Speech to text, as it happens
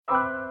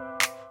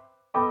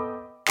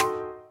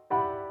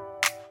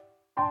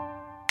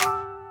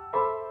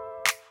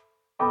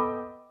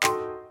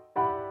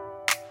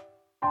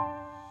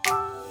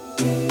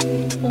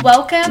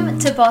Welcome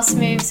to Boss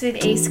Moves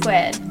with E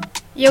Squared,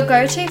 your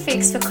go-to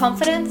fix for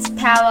confidence,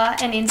 power,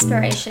 and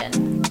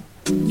inspiration.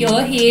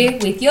 You're here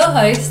with your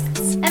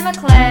hosts, Emma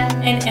Claire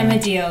and Emma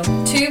Deal,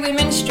 two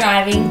women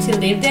striving to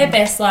live their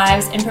best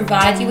lives and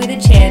provide you with a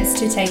chance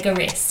to take a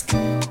risk.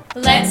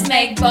 Let's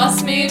make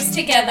boss moves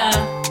together.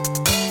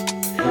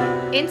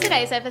 In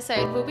today's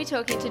episode, we'll be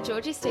talking to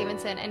Georgie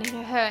Stevenson and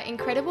her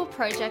incredible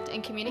project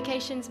and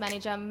communications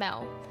manager,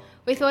 Mel.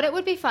 We thought it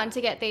would be fun to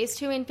get these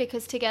two in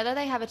because together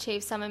they have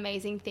achieved some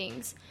amazing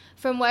things.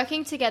 From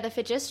working together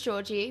for just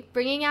Georgie,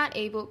 bringing out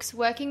ebooks,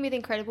 working with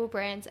incredible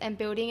brands and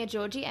building a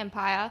Georgie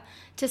empire,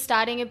 to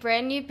starting a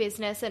brand new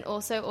business and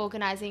also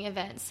organising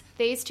events.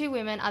 These two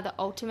women are the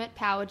ultimate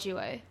power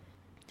duo.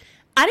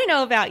 I don't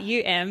know about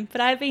you, Em,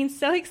 but I've been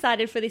so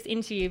excited for this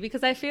interview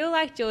because I feel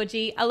like,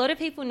 Georgie, a lot of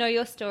people know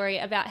your story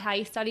about how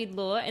you studied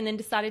law and then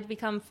decided to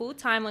become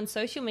full-time on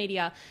social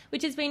media,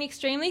 which has been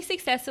extremely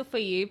successful for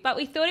you, but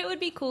we thought it would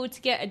be cool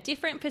to get a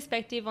different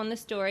perspective on the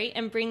story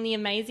and bring the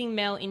amazing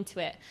Mel into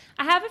it.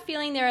 I have a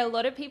feeling there are a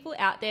lot of people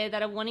out there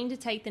that are wanting to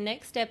take the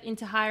next step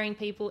into hiring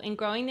people and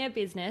growing their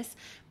business,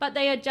 but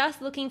they are just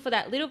looking for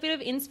that little bit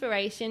of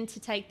inspiration to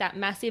take that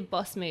massive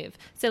boss move.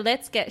 So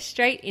let's get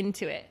straight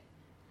into it.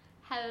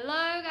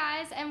 Hello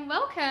guys and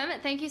welcome.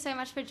 Thank you so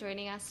much for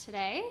joining us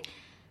today.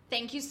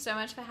 Thank you so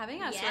much for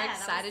having us. We're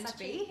excited to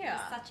be here.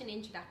 Such an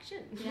introduction.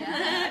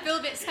 Yeah. I feel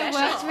a bit special.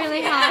 I worked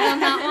really hard on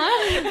that one.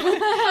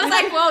 I was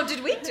like, whoa,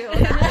 did we do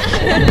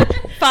that?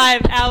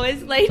 5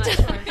 hours later.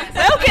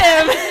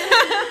 Welcome.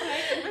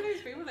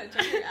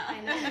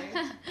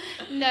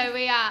 No,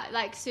 we are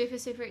like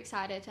super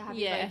excited to have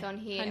you both on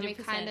here. 100%. And we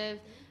kind of,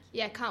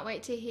 can't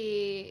wait to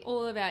hear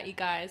all about you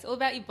guys, all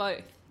about you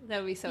both.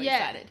 They'll be so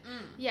excited.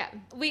 Yeah.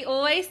 We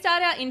always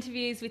start our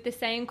interviews with the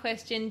same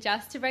question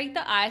just to break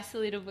the ice a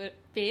little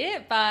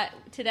bit, but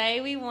today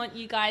we want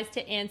you guys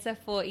to answer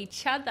for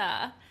each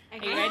other.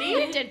 Okay. Are you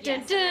ready? Dun,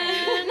 dun,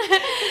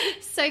 dun.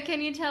 So can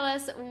you tell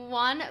us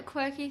one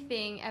quirky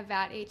thing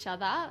about each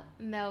other?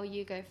 Mel,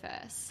 you go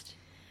first.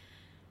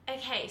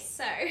 Okay,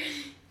 so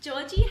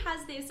Georgie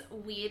has this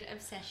weird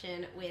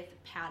obsession with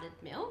powdered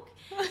milk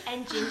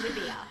and ginger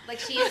beer. Like,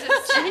 she is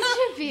obsessed.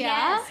 Ginger beer?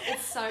 Yes,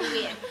 it's so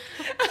weird.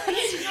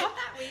 It's not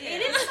that weird.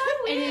 It is so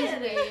weird. It is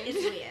weird.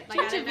 It's weird. Like,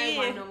 I don't know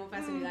one normal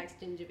person who likes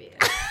ginger beer.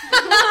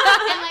 And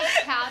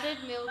like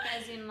powdered milk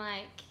as in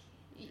like...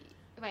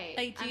 Wait,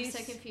 like I'm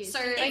so confused. So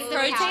like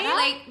protein? powder?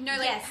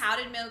 Like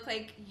powdered milk,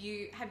 like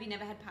have you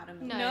never had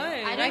powdered milk? No,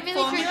 I don't like really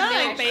formula, drink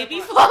milk. like baby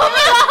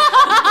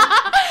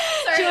formula.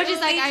 So Georgie's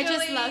like, I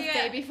just love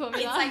baby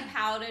formula. It's like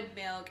powdered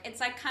milk. It's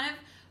like kind of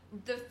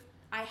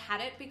I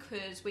had it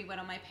because we went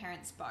on my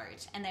parents'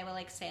 boat and they were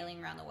like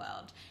sailing around the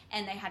world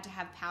and they had to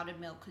have powdered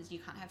milk because you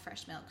can't have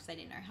fresh milk because they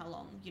didn't know how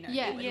long,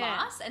 it would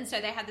last. And so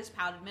they had this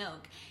powdered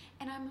milk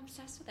and I'm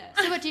obsessed with it.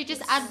 So what, do you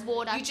just add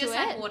water to it? You just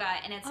add water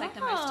and it's like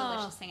the most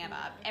delicious thing ever.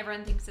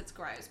 Everyone thinks it's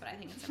gross, but I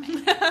think it's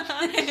amazing.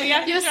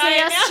 You'll see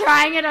us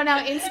trying it on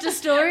our Insta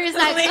stories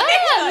like,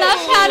 I love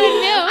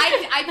powdered milk.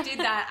 I did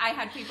that. I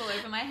had people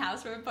over my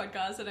house for a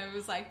podcast and I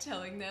was like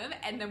telling them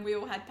and then we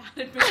all had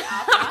powdered milk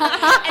after.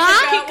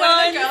 And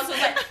one of the girls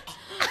was like...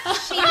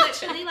 She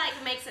literally like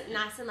makes it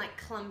nice and like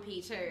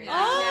clumpy too.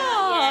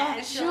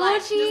 Like,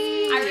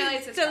 Georgie. I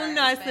realize it's a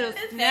nice little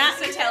snack.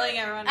 Thanks for telling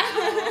everyone.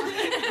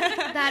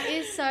 That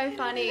is so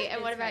funny.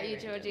 And what about you,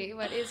 Georgie?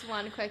 What is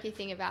one quirky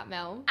thing about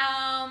Mel?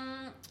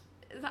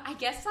 I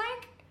guess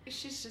like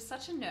she's just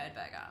such a nerd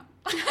burger.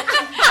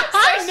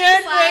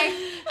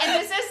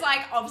 And this is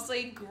like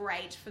obviously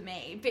great for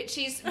me, but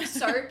she's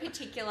so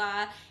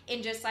particular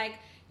in just like,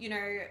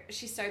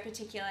 she's so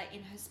particular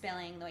in her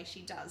spelling, the way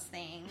she does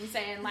things,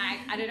 and like,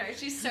 I don't know,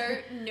 she's so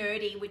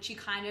nerdy, which you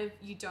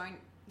don't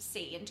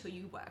see until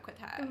you work with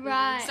her.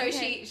 Right. So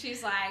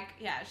she's like,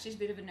 she's a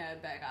bit of a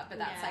nerd burger, but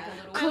that's like a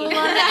little cool on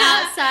the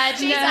outside,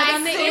 she's nerd like,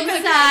 on the cool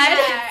inside.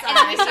 And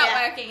then we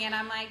start working, and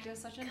I'm like, you're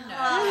such a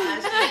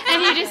nerd.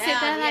 And you just sit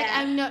there like,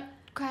 I'm not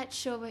quite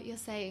sure what you're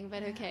saying,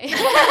 but okay.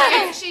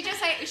 She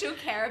just like, she'll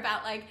care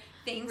about like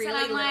things really and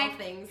I'm like,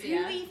 things,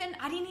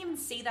 I didn't even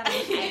see that on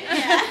the page.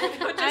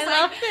 I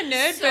love the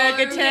nerd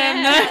burger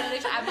term.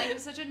 I'm like,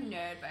 such a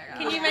nerd burger.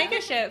 Can you make a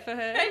shirt for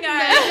her? I know.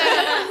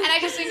 And I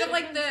just think of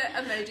like the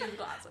emoji with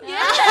glasses. Yeah.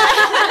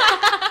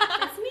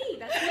 That's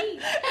me.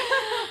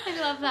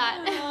 I love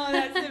that. Oh,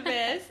 that's the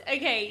best.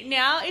 Okay,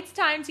 now it's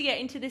time to get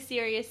into the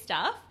serious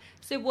stuff.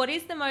 So what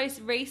is the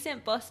most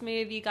recent boss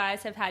move you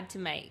guys have had to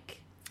make?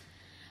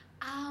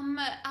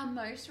 Our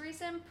most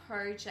recent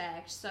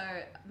project, so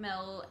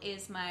Mel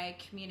is my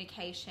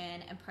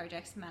communication and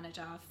projects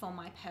manager for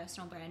my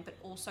personal brand, but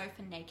also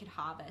for Naked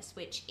Harvest,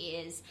 which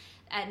is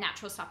a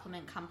natural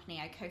supplement company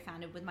I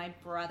co-founded with my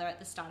brother at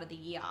the start of the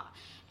year.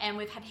 And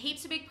we've had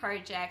heaps of big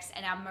projects,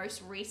 and our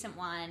most recent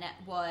one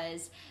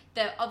was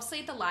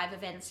obviously the live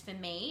events for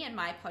me and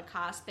my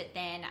podcast, but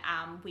then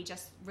we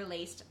just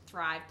released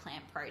Thrive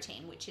Plant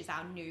Protein, which is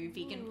our new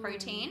vegan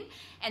protein.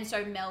 And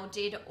so Mel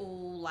did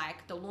all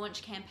like the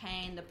launch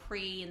campaign, the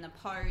pre and the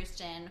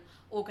post, and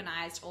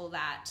organized all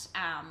that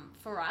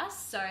for us.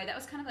 So that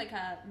was kind of like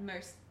a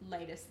most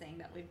latest thing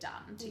that we've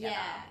done together.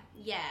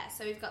 Yeah.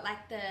 So we've got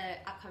like the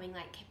upcoming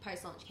like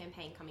post-launch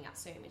campaign coming up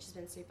soon, which has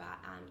been super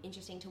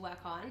interesting to work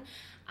on.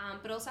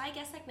 But also, I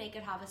guess like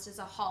Naked Harvest as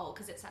a whole,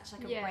 because it's such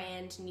like a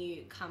brand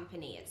new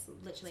company. It's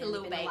literally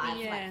only been alive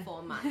for like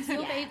 4 months.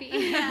 Little baby.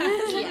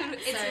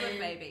 It's a little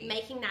baby.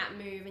 Making that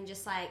move and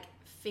just like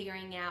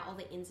figuring out all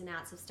the ins and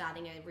outs of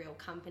starting a real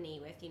company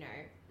with, you know,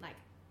 like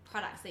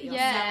products that you're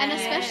selling. And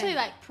especially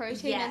like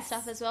protein and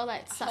stuff as well.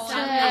 Like such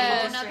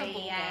different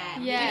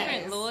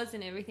laws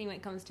and everything when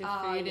it comes to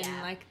food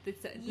and like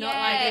it's not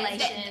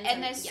like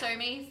and there's so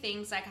many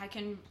things like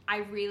I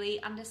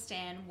really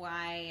understand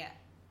why.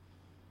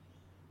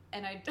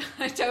 And I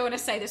don't want to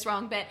say this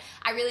wrong, but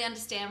I really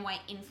understand why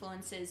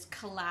influencers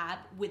collab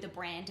with a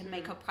brand and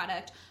make a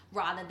product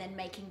rather than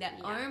making their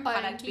own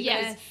product,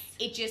 because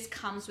it just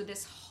comes with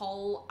this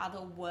whole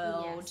other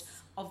world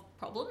of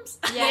problems.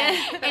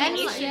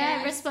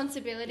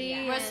 Responsibility.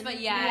 And they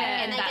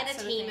get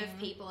a team of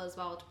people as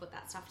well to put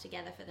that stuff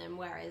together for them,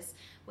 whereas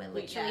we're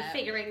literally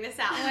figuring this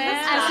out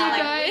as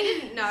you go. We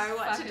didn't know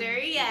what to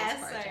do.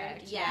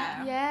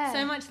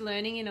 So much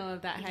learning and all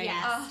of that. Hey,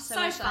 so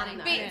much fun.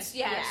 But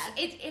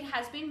it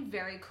has been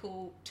very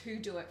cool to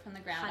do it from the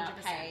ground up,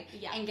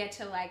 and get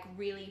to like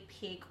really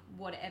pick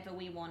whatever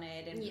we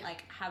wanted and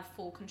like have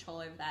full control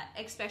over that.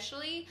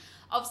 Especially,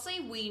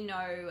 obviously, we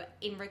know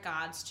in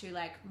regards to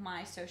like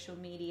my social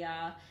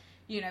media,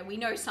 you know, we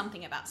know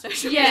something about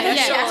social media.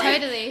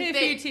 Totally. A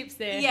few tips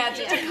there.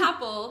 Just a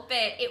couple.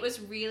 But it was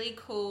really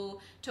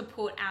cool to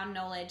put our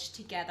knowledge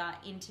together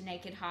into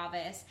Naked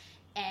Harvest.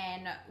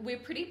 And we're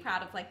pretty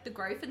proud of like the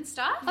growth and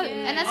stuff.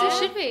 And as we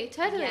should be,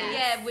 totally.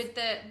 With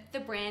the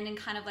brand and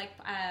kind of like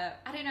I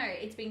don't know,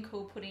 it's been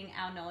cool putting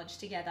our knowledge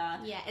together.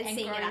 And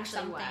seeing it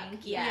actually work.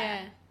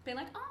 Being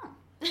like,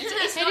 it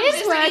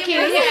is working.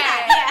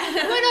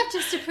 We're not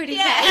just a pretty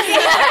face.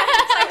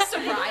 It's like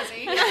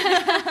surprising.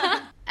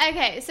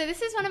 Okay, so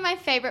this is one of my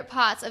favorite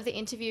parts of the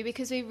interview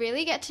because we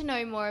really get to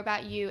know more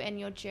about you and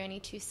your journey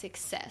to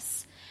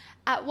success.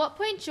 At what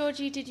point,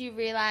 Georgie, did you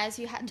realize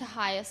you had to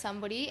hire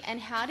somebody, and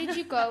how did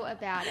you go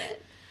about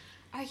it?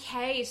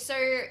 Okay, so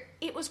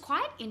it was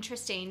quite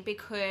interesting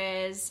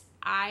because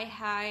I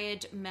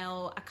hired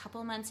Mel a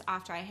couple of months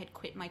after I had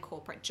quit my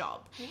corporate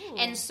job. Ooh.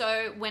 And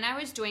so when I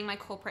was doing my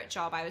corporate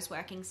job, I was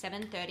working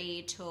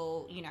 7:30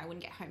 till, you know, I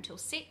wouldn't get home till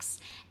 6.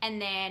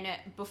 And then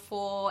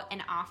before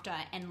and after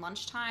and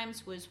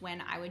lunchtimes was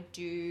when I would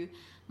do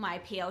my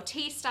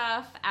PLT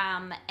stuff,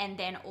 and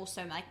then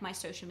also like my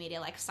social media,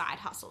 like side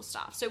hustle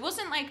stuff. So it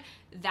wasn't like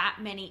that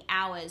many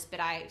hours, but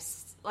I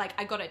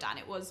got it done.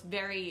 It was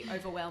very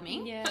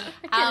overwhelming. I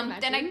can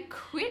imagine. Then I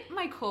quit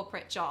my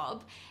corporate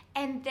job,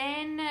 and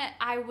then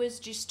I was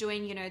just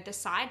doing, you know, the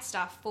side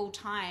stuff full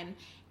time,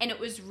 and it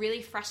was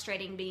really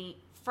frustrating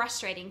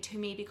to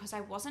me because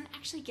I wasn't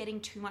actually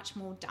getting too much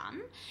more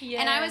done.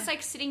 And I was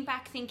like sitting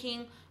back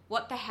thinking,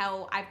 what the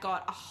hell, I've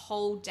got a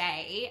whole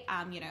day,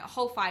 you know, a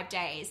whole 5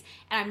 days,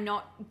 and I'm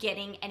not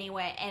getting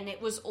anywhere. And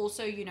it was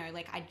also, you know,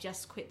 like I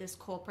just quit this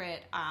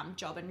corporate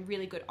job and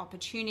really good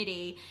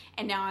opportunity,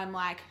 and now I'm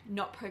like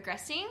not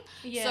progressing.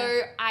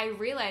 So I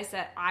realized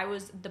that I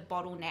was the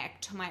bottleneck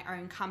to my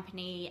own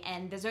company,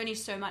 and there's only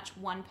so much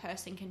one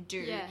person can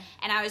do.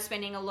 And I was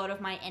spending a lot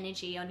of my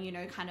energy on, you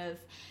know, kind of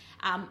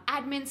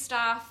admin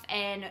stuff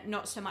and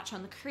not so much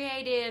on the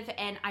creative.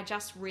 And I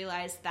just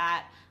realized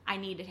that I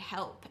needed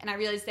help, and I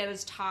realized there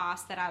was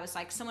tasks that I was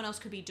like, someone else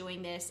could be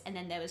doing this, and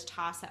then there was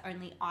tasks that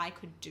only I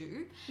could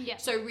do.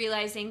 So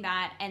realizing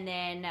that, and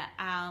then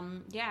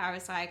I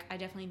was like, I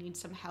definitely need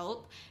some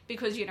help,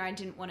 because, you know, I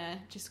didn't want to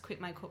just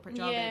quit my corporate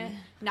job and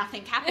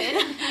nothing happened.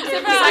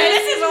 Surprise!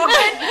 This is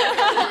awkward.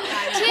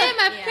 Tim,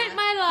 I quit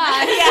my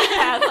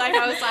life. Like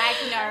I was like,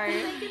 no.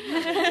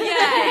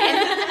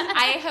 And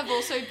I have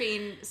also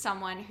been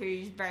someone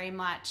who's very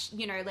much,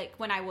 you know, like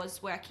when I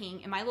was working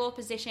in my law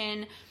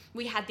position,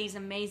 we had these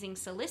amazing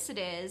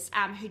solicitors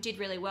who did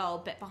really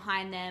well, but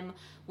behind them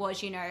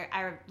was, you know,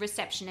 a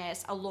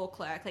receptionist, a law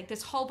clerk, like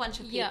this whole bunch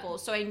of people.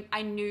 So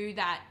I knew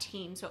that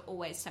teams were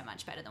always so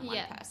much better than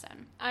one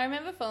person. I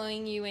remember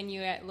following you when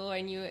you were at law,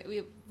 and we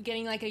were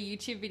getting like a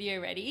YouTube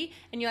video ready,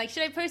 and you're like,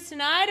 should I post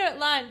tonight or at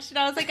lunch? And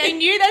I was like, I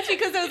knew that's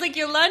because it was like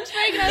your lunch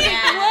break, and I was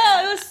like,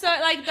 whoa, it was so,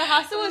 like the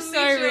hustle was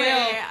so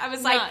real. I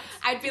was like,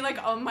 I'd be like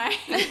on my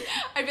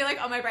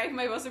break, and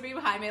my boss would be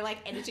behind me like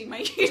editing my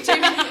YouTube,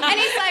 and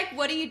he's like,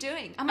 what are you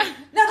doing? I'm like,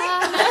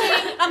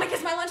 nothing. I'm like,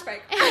 it's my lunch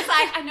break. I was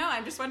like, I know,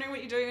 I'm just wondering what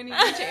you're doing on your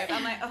YouTube.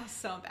 I'm like, oh,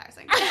 so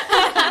embarrassing.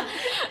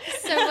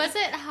 So was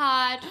it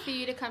hard for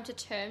you to come to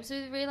terms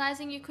with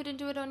realizing you couldn't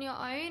do it on your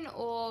own,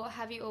 or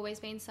have you always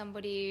been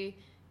somebody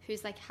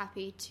who's like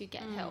happy to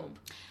get help?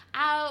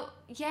 I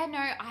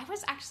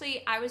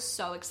was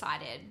so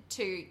excited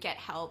to get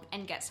help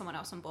and get someone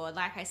else on board.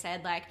 Like I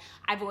said, like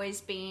I've always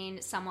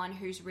been someone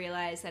who's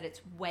realized that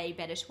it's way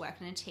better to work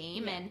in a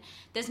team, and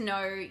there's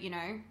no, you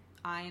know,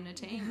 I in a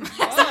team.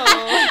 I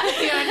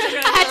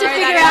had to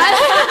figure out.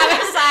 I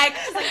was like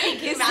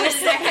thinking about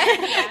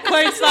it.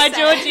 Quotes by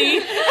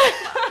Georgie.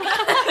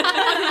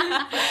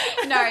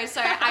 No, no,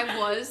 so I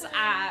was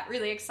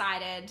really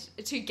excited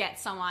to get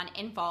someone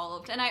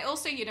involved. And I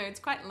also, you know, it's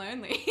quite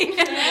lonely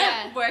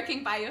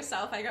working by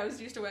yourself. Like I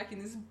was used to working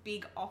in this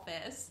big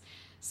office.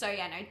 So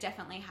yeah, no,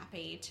 definitely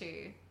happy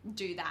to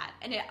do that.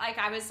 And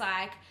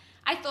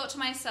I thought to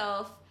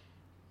myself,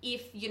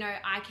 if, you know,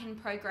 I can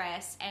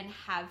progress and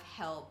have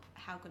help,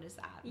 how good is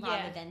that?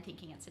 Rather than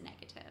thinking it's a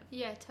negative.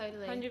 Yeah,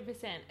 totally.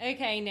 100%.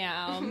 Okay,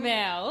 now,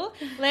 Mel,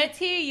 let's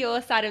hear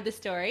your side of the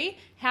story.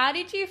 How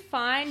did you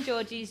find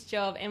Georgie's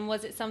job, and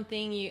was it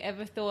something you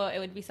ever thought it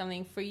would be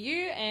something for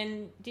you?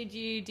 And did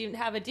you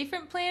have a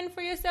different plan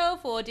for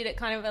yourself, or did it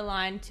kind of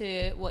align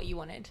to what you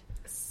wanted?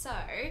 So,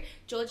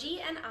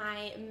 Georgie and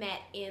I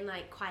met in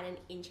like quite an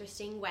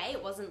interesting way.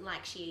 It wasn't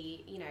like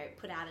she, you know,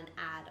 put out an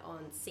ad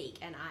on Seek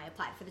and I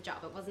applied for the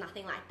job. It was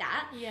nothing like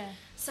that. Yeah.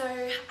 So,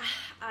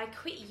 I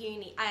quit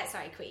uni. I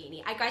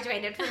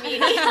graduated from uni.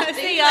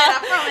 See ya. I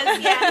promise,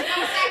 yeah.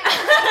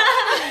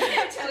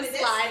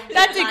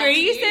 That degree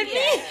you sent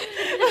me?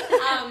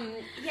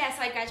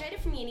 So I graduated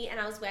from uni and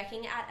I was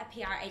working at a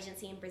PR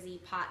agency in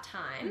Brizzy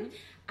part-time.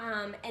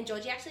 And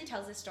Georgie actually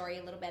tells this story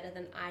a little better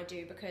than I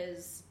do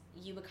because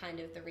you were kind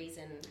of the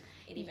reason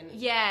it even...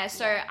 Yeah,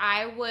 so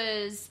I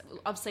was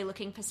obviously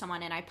looking for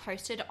someone and I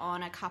posted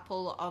on a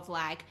couple of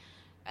like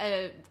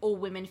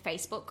all-women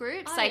Facebook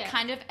groups,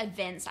 kind of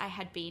events I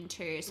had been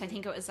to. So I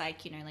think it was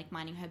like, you know, like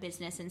minding her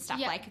business and stuff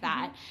like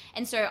that.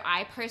 And so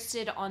I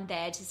posted on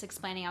there just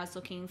explaining I was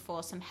looking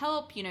for some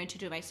help, you know, to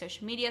do my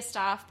social media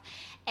stuff.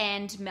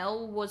 And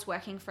Mel was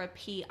working for a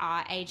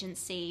PR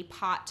agency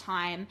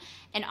part-time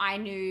and I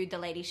knew the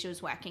lady she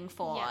was working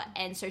for. Yeah.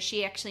 And so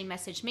she actually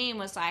messaged me and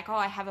was like, oh,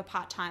 I have a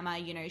part-timer,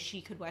 you know,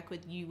 she could work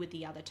with you with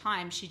the other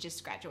time. She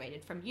just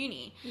graduated from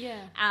uni. Yeah.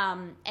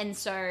 And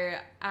so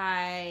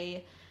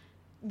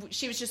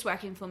she was just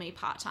working for me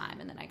part-time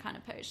and then I kind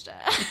of poached her.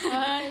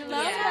 I love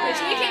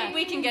that. Which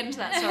we can get into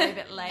that story a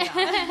bit later.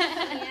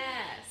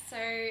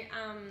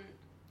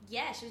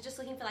 She was just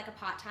looking for like a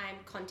part-time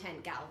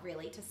content gal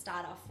really to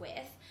start off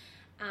with.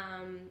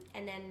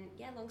 And then,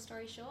 long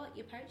story short,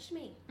 you poached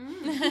me.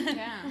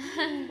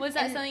 Yeah. Was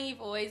that something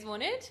you've always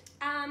wanted?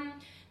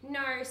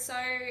 No, so,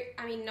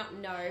 I mean, not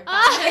no, but...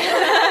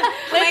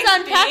 Let's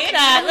unpack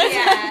that.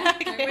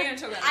 We're going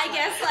to talk about I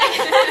guess,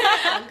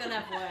 I'm going to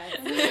have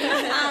words.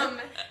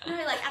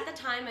 No, like, at the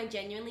time, I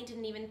genuinely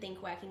didn't even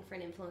think working for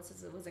an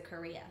influencer was a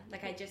career.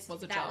 Like, I just...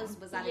 Was that a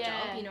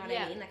job? You know what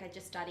I mean? Like, I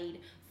just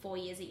studied 4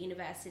 years at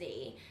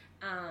university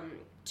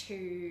to,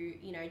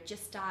 you know,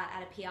 just start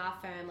at a PR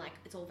firm. Like,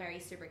 it's all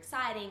very super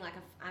exciting. Like,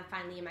 I'm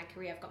finally in my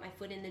career. I've got my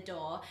foot in the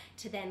door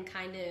to then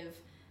kind of...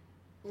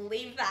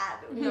 leave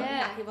that.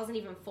 It wasn't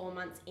even 4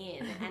 months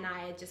in and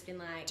I had just been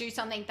like, do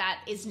something that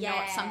is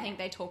not something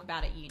they talk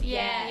about at uni.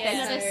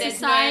 There's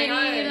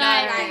society,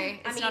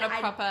 it's not a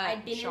proper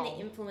I'd been job.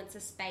 in the influencer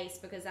space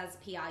because as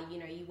PR, you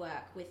know, you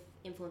work with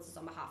influencers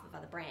on behalf of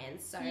other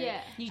brands, so you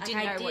like,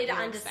 didn't know what you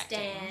were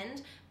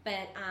understand,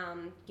 but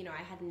you know,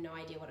 I had no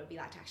idea what it would be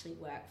like to actually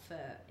work for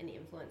an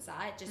influencer.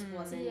 It just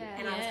wasn't,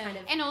 and I was kind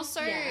of, and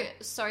also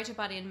sorry to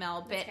butt in,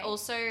 Mel, but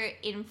also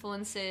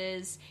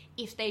influencers,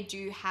 if they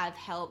do have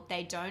help,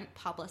 they don't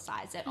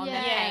publicize it on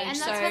their page. And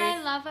that's what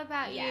I love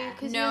about you,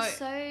 because you're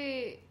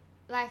so,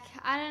 like,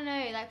 I don't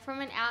know, like from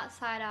an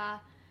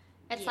outsider,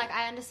 it's like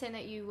I understand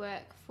that you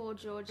work for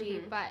Georgie,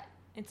 but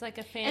it's like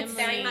a family. It's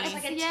very much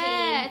like a team.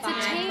 It's a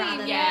team.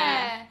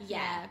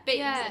 But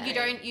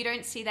you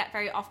don't see that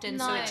very often.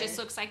 No. So it just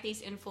looks like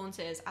these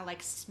influencers are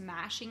like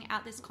smashing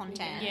out this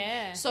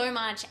content so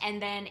much, and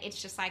then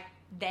it's just like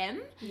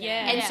them.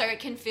 And so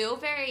it can feel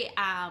very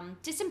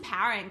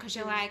disempowering because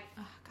you're like,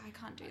 oh, I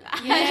can't do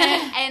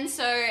that. And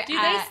so do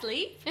they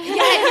sleep?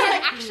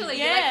 Actually,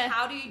 you're like,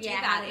 how do you do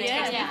that? It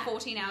takes me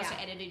 14 hours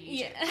to edit a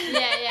YouTube.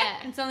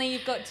 And suddenly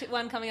you've got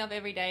one coming up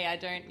every day.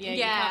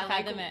 you can't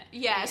fathom it.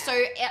 So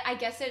I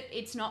guess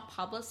it's not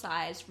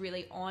publicized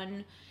really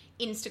on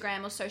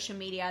Instagram or social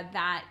media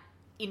that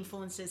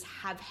influencers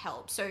have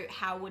help. So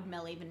how would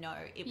Mel even know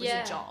it was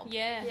a job?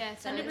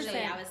 So literally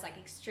I was like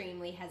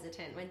extremely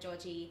hesitant when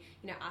Georgie,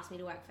 you know, asked me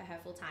to work for her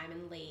full time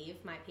and leave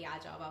my PR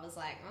job. I was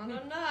like, oh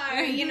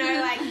no, you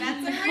know, like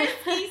that's a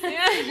risky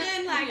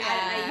decision. Like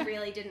I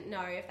really didn't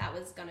know if that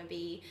was gonna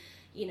be,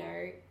 you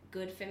know,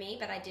 good for me,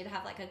 but I did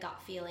have like a gut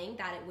feeling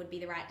that it would be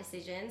the right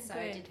decision, so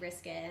I did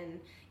risk it,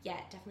 and it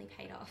definitely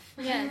paid off.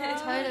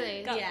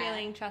 Totally. Gut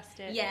feeling,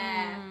 trusted. So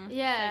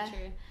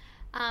true.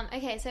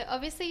 Okay, so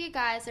obviously you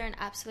guys are an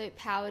absolute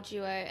power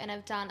duo and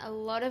have done a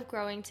lot of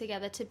growing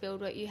together to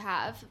build what you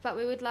have, but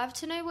we would love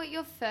to know what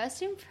your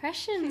first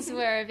impressions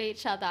were of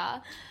each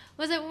other.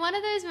 Was it one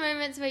of those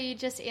moments where you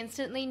just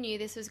instantly knew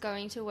this was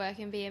going to work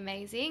and be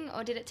amazing,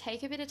 or did it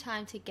take a bit of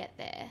time to get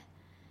there?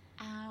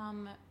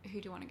 Who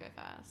do you want to go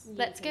first?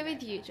 Let's go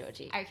with you,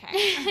 Georgie.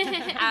 Okay.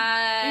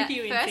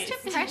 First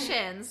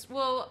impressions.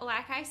 Well,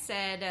 like I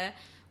said,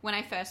 when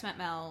I first met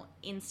Mel,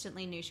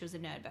 instantly knew she was a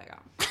nerd burger.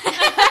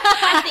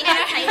 I think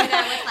I painted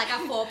her with like a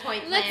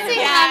 4-point plan. Let's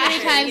see how many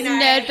times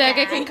Nerd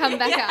Burger can come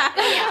back up.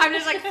 I'm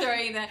just like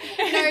throwing the... No,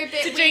 but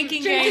it's a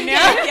drinking game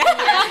now.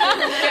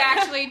 We're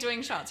actually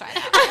doing shots right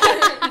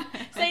now.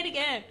 Say it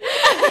again.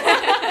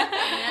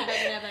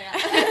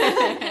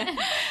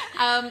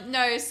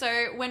 No,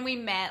 so when we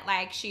met,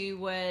 like,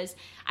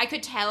 I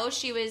could tell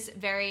she was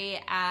very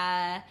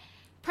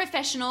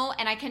professional,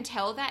 and I can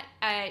tell that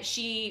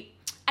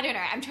I don't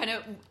know, I'm trying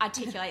to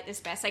articulate this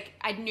best. Like,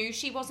 I knew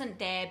she wasn't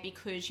there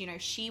because, you know,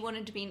 she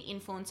wanted to be an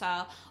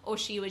influencer, or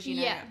she was,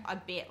 you know, a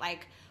bit,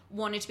 like,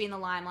 wanted to be in the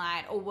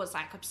limelight, or was,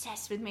 like,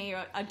 obsessed with me,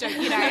 or I don't,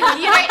 you know, in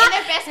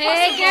the best possible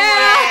way.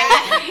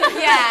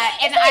 Yeah,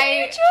 and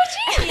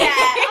Georgie? Yeah.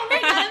 Oh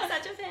my God, I'm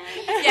such a fan.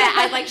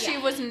 Yeah, she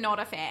was not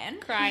a fan.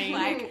 Crying.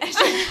 Like,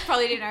 she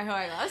probably didn't know who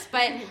I was,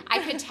 but I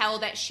could tell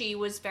that she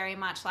was very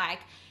much, like,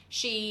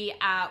 she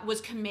was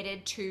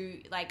committed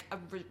to, like,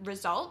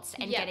 results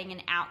and getting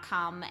an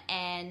outcome,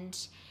 and,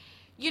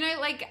 you know,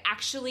 like,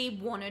 actually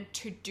wanted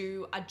to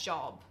do a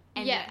job.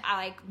 And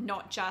like,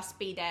 not just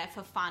be there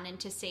for fun and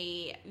to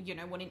see, you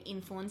know, what an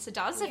influencer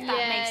does, if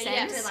that makes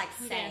sense. To, like,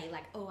 say,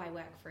 like, oh, I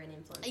work for an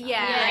influencer. Or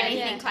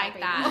anything like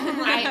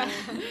that.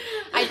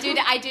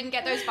 I didn't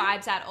get those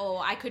vibes at all.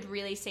 I could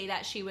really see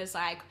that she was,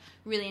 like,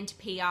 really into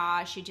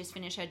PR. She just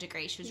finished her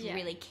degree. She was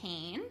really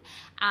keen.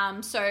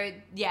 So,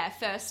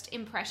 first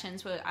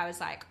impressions were, I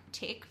was like,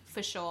 tick,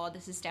 for sure.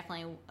 This is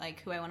definitely,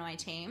 like, who I want on my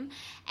team.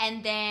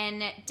 And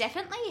then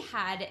definitely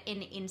had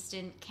an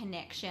instant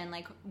connection.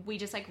 Like, we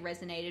just, like,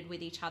 resonated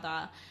with each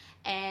other,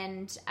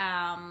 and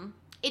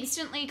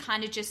instantly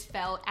kind of just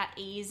felt at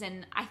ease.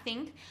 And I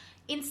think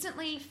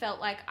instantly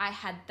felt like I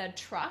had the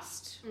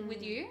trust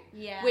with you,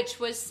 which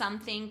was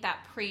something that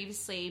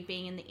previously,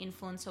 being in the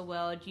influencer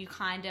world, you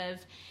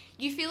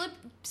feel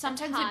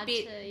sometimes a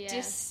bit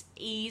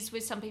dis-ease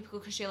with some people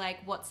because you're like,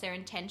 what's their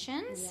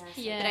intentions?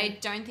 But I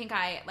don't think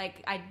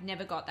I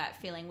never got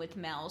that feeling with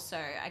Mel, so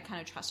I kind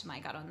of trusted my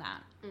gut on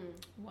that.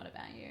 What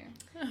about you?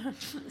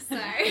 So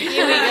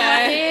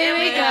here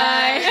we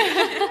go.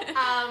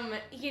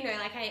 You know,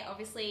 like, I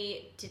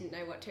obviously didn't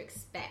know what to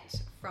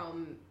expect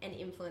from an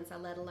influencer,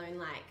 let alone,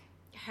 like,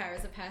 her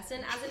as a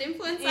person as an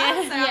influencer.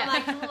 So I'm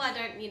like, I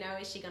don't, you know,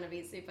 is she going to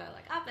be super,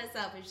 like, up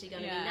herself? Is she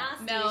going to be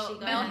nasty?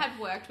 Mel had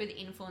worked with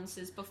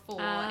influencers before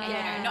and, you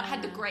know, not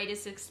had the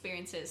greatest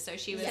experiences. So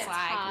she was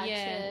like,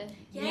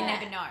 you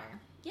never know.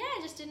 Yeah,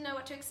 I just didn't know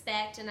what to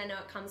expect, and I know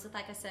it comes with,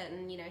 like, a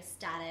certain, you know,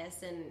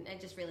 status, and I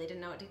just really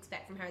didn't know what to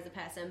expect from her as a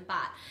person.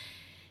 But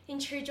in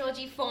true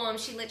Georgie form,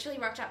 she literally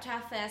rocked up to our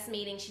first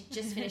meeting. She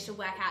just finished a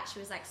workout. She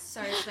was, like,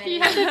 so sweaty.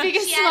 You had the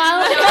biggest she smile.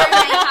 Had no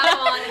makeup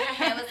on, and her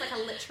hair was, like, a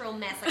literal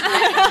mess. Like,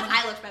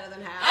 I looked better than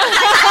her.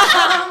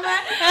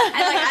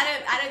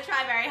 I don't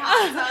try very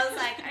hard. So I was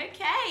like,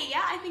 okay,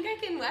 yeah, I think I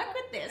can work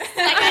with this.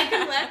 Like, I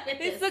can work with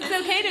this. This looks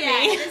okay to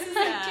me. Yeah, this isn't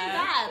too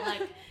bad.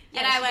 Like,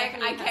 and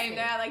I came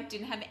there, I, like,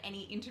 didn't have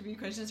any interview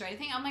questions or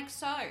anything. I'm like,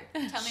 so, tell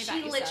me about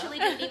yourself. She literally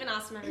didn't even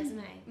ask for my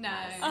resume. No.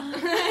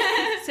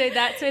 So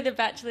that's where the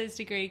bachelor's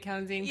degree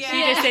comes in. Yeah.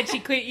 She just said she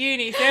quit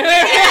uni. So, so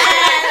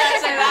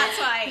that's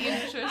why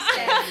interesting.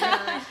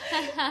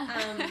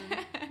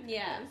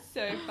 Yeah.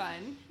 So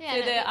fun. Yeah,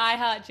 so the I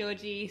Heart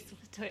Georgie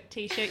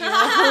t-shirt you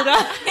all pulled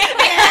up.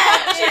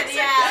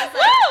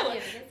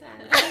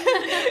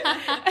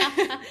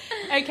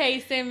 Okay,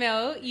 so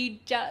Mel,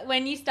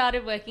 when you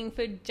started working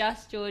for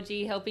Just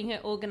Georgie, helping her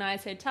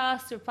organise her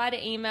tasks, reply to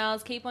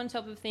emails, keep on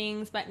top of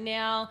things, but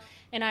now,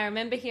 and I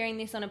remember hearing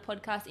this on a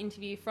podcast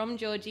interview from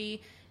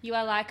Georgie, you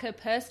are like her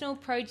personal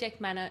project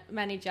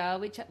manager,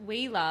 which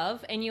we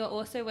love, and you are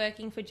also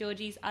working for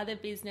Georgie's other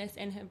business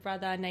and her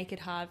brother, Naked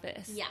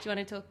Harvest. Yeah. Do you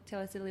want to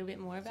tell us a little bit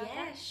more about that?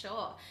 Yeah,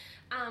 sure.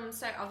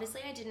 So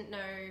obviously I didn't know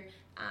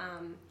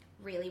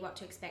really what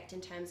to expect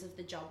in terms of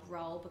the job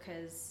role,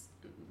 because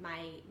my,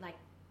 like,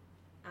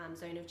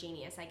 zone of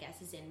genius, I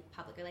guess, is in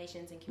public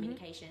relations and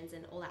communications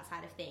and all that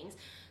side of things.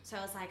 So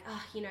I was like,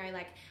 oh, you know,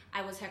 like,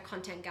 I was her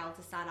content girl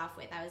to start off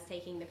with. I was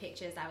taking the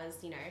pictures. I was,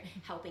 you know,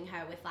 helping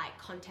her with, like,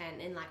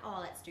 content and, like, oh,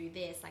 let's do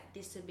this. Like,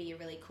 this would be a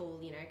really cool,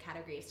 you know,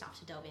 category of stuff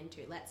to delve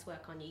into. Let's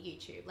work on your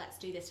YouTube. Let's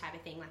do this type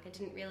of thing. Like,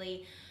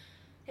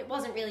 it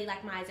wasn't really,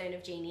 like, my zone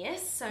of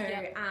genius. So,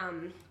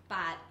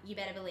 but you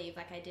better believe,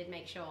 like, I did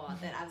make sure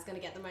that I was going to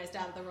get the most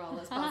out of the role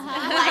as possible. Like,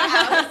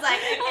 I was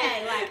like,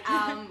 okay,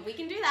 like, we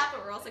can do that,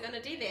 but we're also going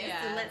to do this.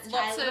 Yeah. And let's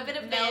try a little bit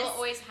of this. Mel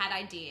always had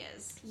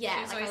ideas. Yeah,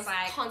 she was like, always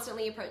I was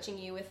constantly approaching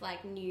you with,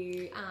 like,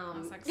 new,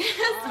 like,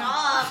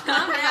 stop,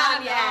 calm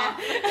down,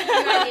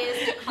 new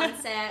ideas, new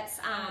concepts,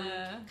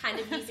 kind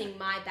of using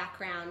my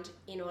background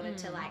in order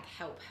to, like,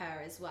 help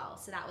her as well.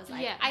 So that was,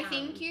 like, I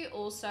think you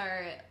also,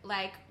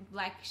 like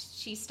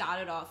she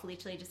started off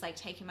literally just, like,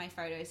 taking my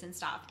photos and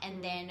stuff,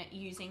 and then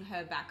using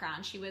her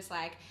background, she was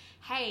like,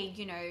 hey,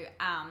 you know,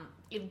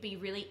 it would be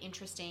really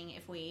interesting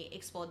if we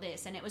explored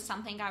this. And it was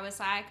something I was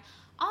like,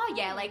 oh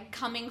yeah, like,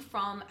 coming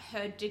from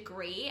her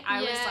degree,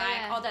 I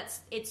was like,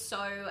 it's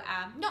so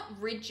not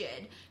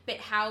rigid, but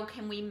how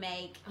can we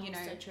make, you know,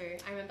 so true.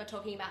 I remember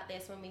talking about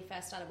this when we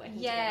first started working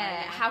together.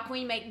 Yeah, how can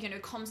we make, you know,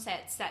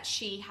 concepts that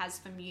she has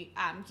from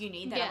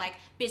uni that are, like,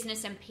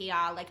 business and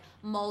PR, like,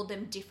 mold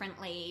them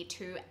differently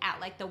to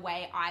like the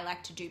way I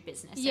like to do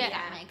business. If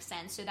that makes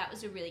sense. So that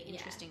was a really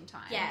interesting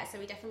time. Yeah, so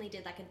we definitely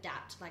did, like,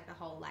 adapt, like, the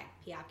whole, like,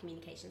 PR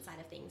communication side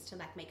of things to,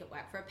 like, make it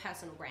work for a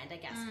personal brand, I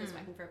guess, because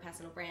working for a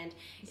personal brand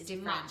is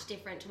much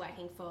different to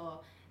working for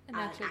an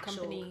actual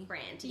company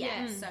brand.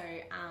 Yeah. So,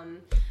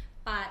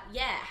 but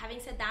yeah, having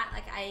said that,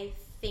 like I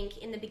think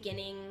in the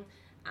beginning,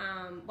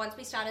 once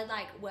we started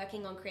like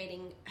working on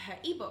creating her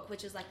ebook,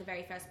 which was like the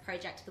very first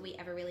project that we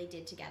ever really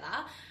did together,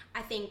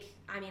 I think,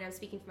 I mean, I'm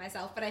speaking for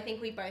myself, but I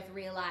think we both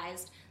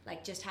realized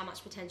like just how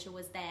much potential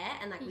was there,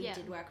 and like we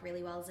did work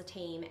really well as a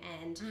team,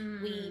 and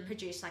we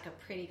produced like a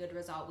pretty good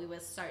result. We were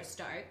so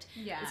stoked.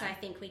 Yeah. And so I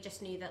think we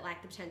just knew that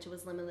like the potential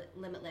was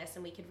limitless,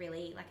 and we could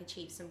really like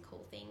achieve some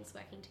cool things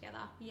working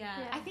together. Yeah.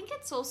 I think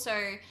it's also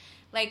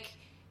like,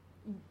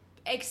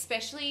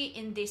 especially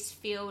in this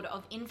field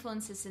of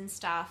influencers and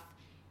stuff,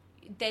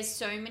 there's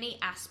so many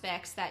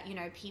aspects that, you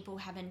know, people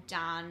haven't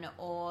done,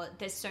 or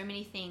there's so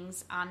many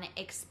things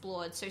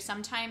unexplored. So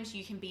sometimes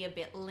you can be a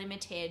bit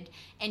limited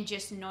and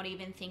just not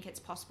even think it's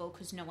possible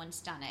because no one's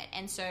done it.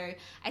 And so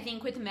I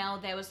think with Mel,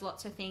 there was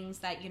lots of things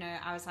that, you know,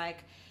 I was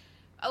like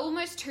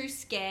almost too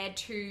scared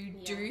to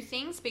do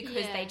things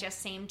because they just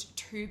seemed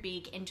too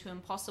big and too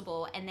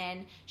impossible. And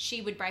then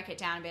she would break it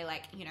down and be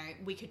like, you know,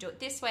 we could do it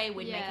this way.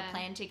 We'd make a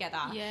plan together.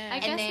 Yeah.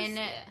 And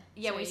then,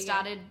 we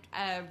started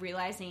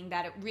realizing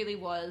that it really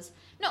was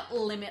not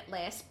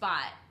limitless,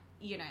 but,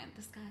 you know,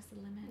 the sky's the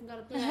limit. You've got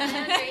to push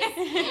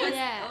boundaries.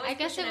 I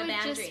guess it would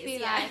just be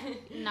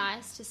like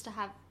nice just to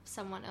have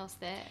someone else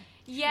there.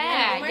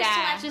 Almost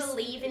to like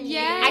believe in you.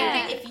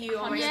 I think if you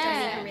almost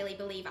don't even really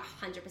believe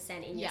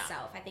 100% in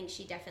yourself. I think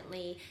she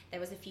definitely, there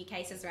was a few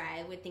cases where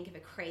I would think of a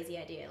crazy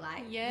idea,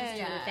 like let's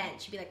do an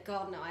event. She'd be like,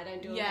 God, no, I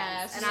don't do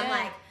events. And I'm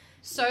like,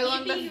 so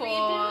long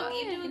before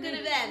you do a good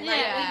event, like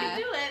we can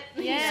do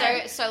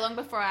it. So long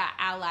before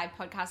our live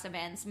podcast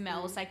events,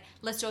 Mel was like,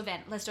 let's do an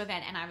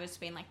event, and I was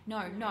being like, no.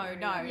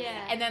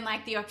 And then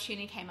like the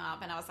opportunity came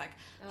up, and I was like,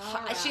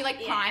 she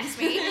like primes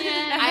me.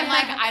 I'm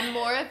like, I'm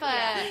more of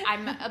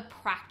I'm a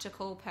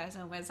practical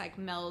person, whereas like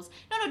Mel's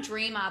not a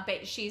dreamer,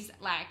 but she's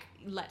like,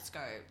 let's go.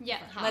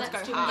 Let's go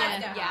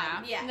hard.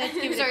 Let's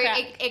give it so a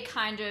crack. it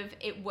kind of,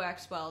 it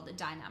works well, the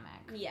dynamic.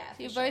 Yeah,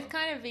 so you're both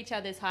kind of each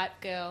other's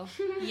hype girl.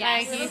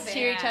 Yes. Like you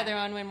cheer each other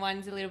on when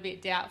one's a little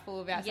bit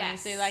doubtful about something.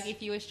 So like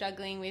if you were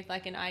struggling with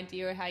like an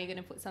idea or how you're going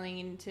to put something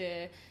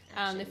into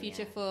the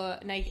future for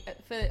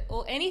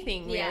or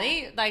anything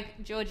really,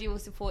 like Georgie will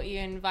support you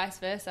and vice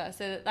versa.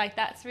 So like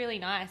that's really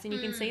nice, and you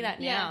can see that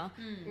now.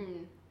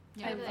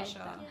 Yeah, for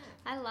sure.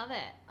 I love it.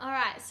 All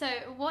right, so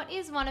what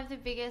is one of the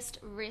biggest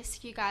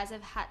risks you guys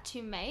have had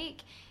to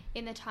make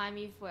in the time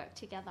you've worked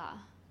together?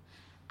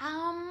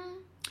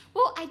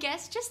 Well, I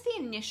guess just the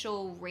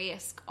initial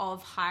risk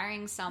of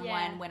hiring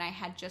someone when I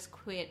had just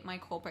quit my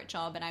corporate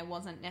job and I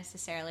wasn't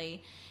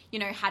necessarily, you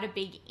know, had a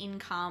big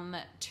income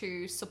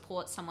to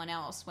support someone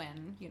else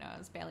when, you know, I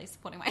was barely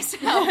supporting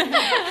myself. And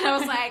I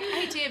was like,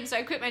 hey, Tim, so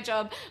I quit my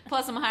job,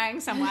 plus I'm hiring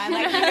someone.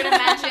 Like, you could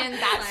imagine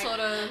that sort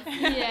of...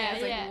 I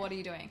was like, what are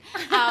you doing?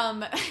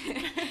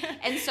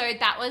 And so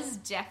that was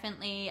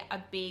definitely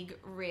a big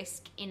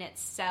risk in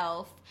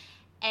itself.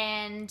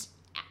 And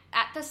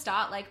at the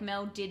start, like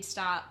Mel did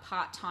start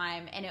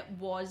part-time, and it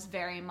was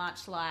very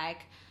much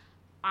like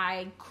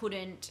I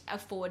couldn't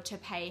afford to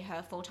pay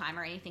her full-time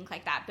or anything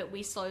like that, but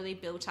we slowly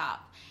built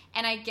up.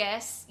 And I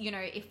guess, you know,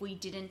 if we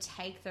didn't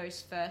take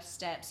those first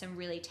steps and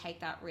really take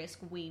that risk,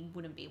 we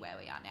wouldn't be where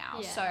we are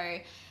now. So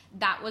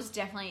that was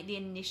definitely the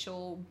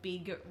initial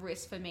big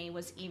risk for me,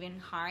 was even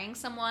hiring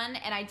someone.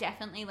 And I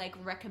definitely like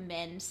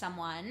recommend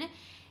someone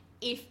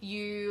if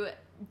you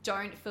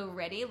don't feel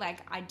ready. Like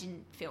I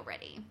didn't feel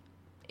ready,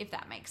 if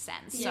that makes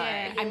sense.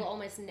 Yeah, so you'll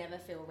almost never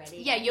feel ready.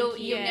 Yeah, you'll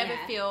never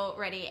feel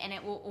ready, and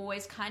it will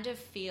always kind of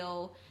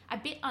feel a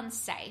bit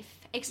unsafe,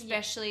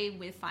 especially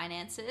with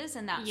finances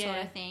and that sort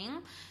of thing.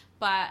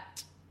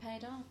 But pay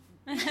it off.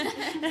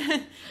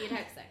 You'd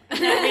hope so.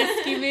 That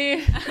risky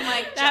move.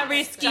 Like that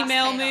risky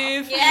Mel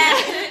move.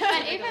 Yeah.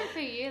 But even for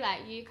you,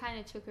 like you kind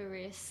of took a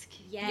risk.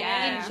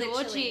 Yeah. In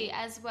Georgie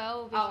as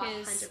well,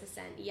 because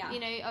 100%. You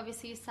know,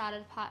 obviously you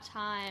started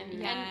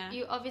part-time and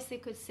you obviously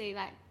could see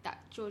like that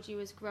Georgie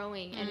was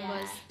growing and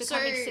was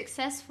becoming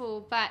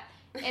successful, but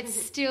it's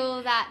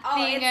still that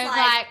thing of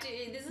like,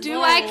 dude,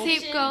 do I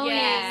keep going?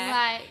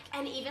 Like,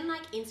 and even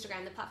like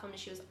Instagram, the platform that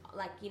she was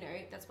like, you know,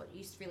 that's what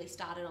you really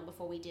started on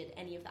before we did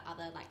any of the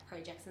other like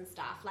projects and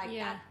stuff. Like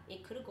that,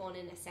 it could have gone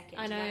in a second.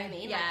 I know. You know what I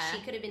mean? Yeah. Like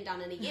she could have been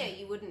done in a year.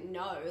 You wouldn't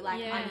know.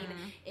 Like I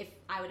mean, if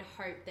I would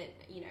hope that,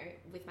 you know,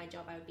 with my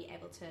job I would be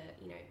able to,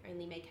 you know,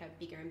 only make her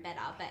bigger and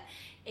better. But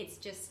it's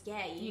just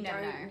you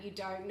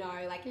don't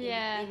know. Like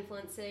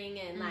influencing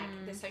and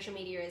like the social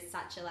media is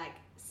such a like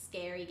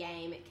scary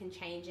game. It can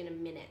change in a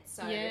minute.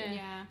 So leaving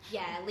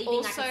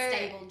also, like a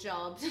stable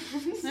job.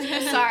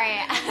 Sorry,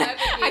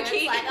 I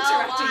keep like,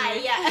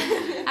 interrupting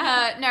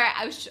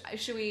you. No,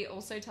 should we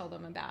also tell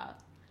them about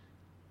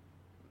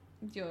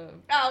your...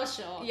 Oh,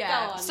 sure.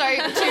 Yeah. Go on. So to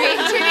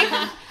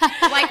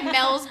be like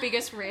Mel's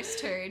biggest risk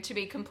too, to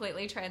be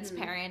completely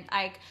transparent,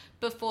 like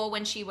before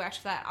when she worked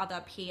for that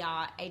other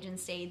PR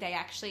agency, they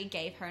actually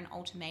gave her an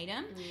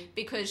ultimatum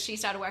because she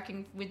started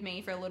working with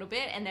me for a little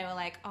bit and they were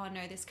like, oh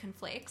no, this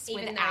conflicts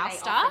with our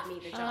stuff.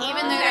 Even though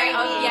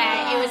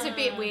it was a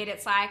bit weird.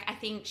 It's like, I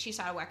think she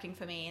started working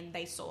for me and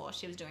they saw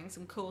she was doing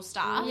some cool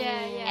stuff.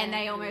 And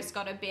they almost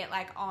got a bit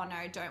like, oh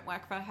no, don't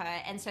work for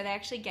her. And so they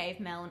actually gave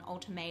Mel an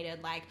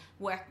ultimatum, like,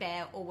 work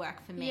there or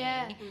work for me.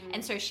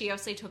 And so she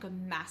obviously took a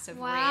massive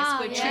risk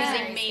with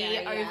choosing me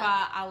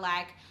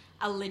over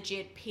a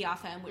legit PR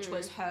firm, which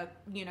was her,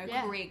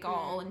 career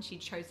goal, and she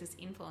chose this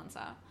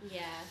influencer.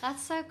 Yeah.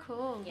 That's so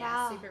cool. Yeah,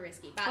 wow. super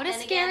risky. But what a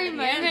scary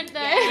moment, though.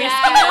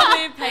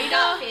 I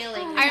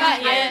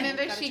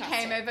remember she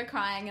came over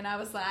crying, and I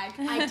was like,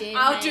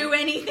 I'll do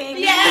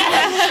anything.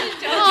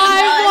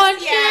 I want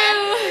you.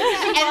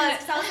 And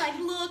so I was like,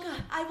 look,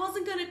 I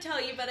wasn't going to tell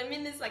you, but I'm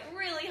in this like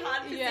really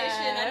hard position.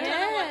 I don't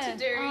know what to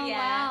do.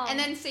 Wow. And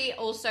then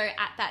also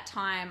at that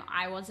time,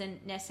 I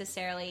wasn't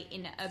necessarily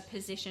in a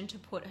position to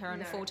put her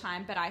on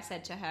full-time, but I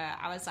said to her,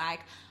 I was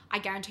like, I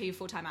guarantee you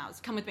full-time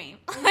hours. Come with me.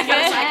 I was like,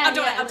 I'll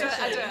do it.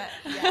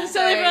 Yeah.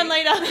 So everyone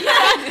later. I'll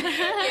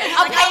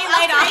pay you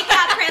later. I'll take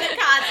out credit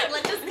cards and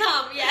let's just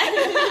come. Yeah.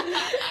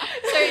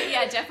 So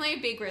yeah, definitely a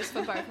big risk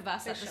for both of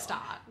us at the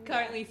start.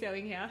 Currently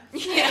selling house.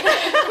 Quick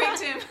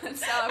to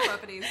sell our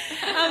properties.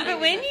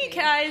 But when you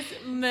guys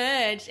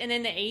merged and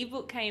then the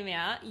ebook came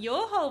out,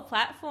 your whole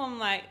platform,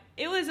 like,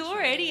 it was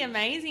already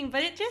amazing,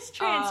 but it just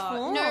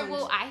transformed. No,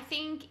 well, I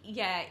think,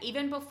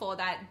 even before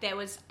that, there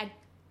was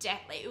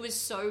it was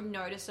so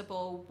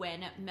noticeable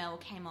when Mel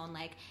came on,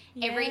 like,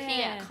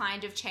 everything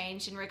kind of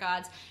changed in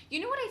regards,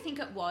 what I think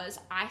it was?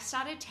 I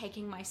started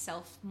taking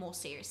myself more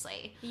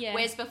seriously. Yeah.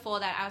 Whereas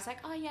before that, I was like,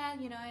 oh yeah,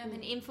 I'm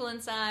an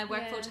influencer, I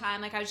work full time.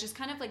 Like, I was just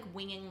kind of like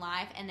winging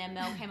life, and then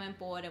Mel came on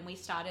board and we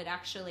started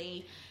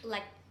actually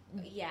like,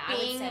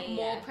 being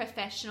more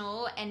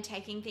professional and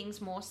taking things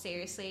more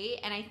seriously.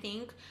 And I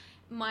think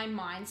my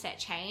mindset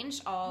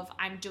changed of,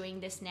 I'm doing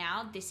this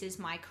now, this is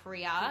my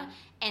career,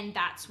 and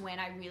that's when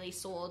I really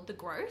saw the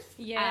growth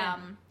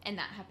and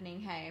that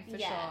happening, for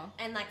sure.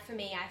 And like for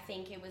me, I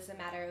think it was a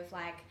matter of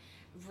like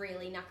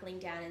really knuckling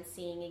down and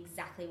seeing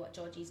exactly what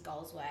Georgie's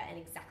goals were and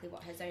exactly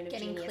what her zone of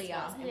genius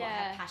was and what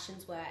her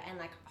passions were, and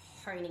like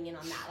honing in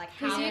on that. Like,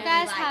 how you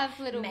guys have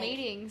little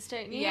meetings,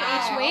 don't you,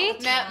 each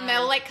week?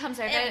 Mel like comes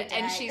over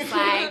and she's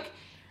like,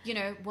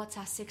 what's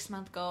our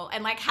 6-month goal?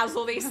 And like has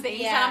all these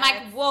things. And I'm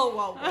like,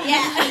 whoa.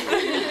 Yeah.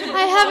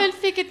 I haven't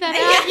figured that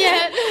out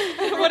yet.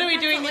 What are we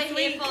doing this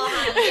week?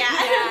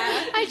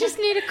 I just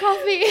need a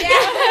coffee.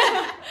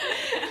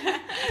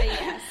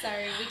 So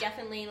we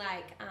definitely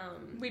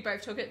we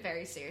both took it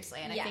very seriously,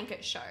 and I think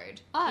it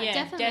showed. Oh, yeah,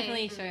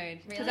 definitely showed.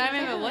 Because I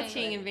remember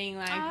watching and being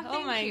like,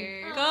 oh my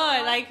you.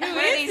 God, like, who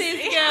is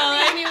this girl?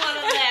 Only one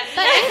of them.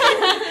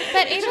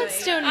 But even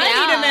still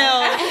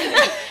now,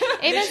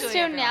 even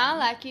still now,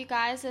 like, you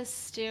guys are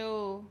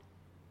still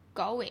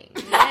going.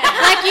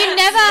 Like, you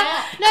never,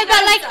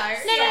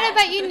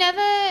 but you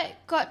never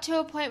got to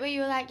a point where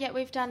you were like,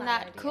 we've done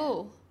that.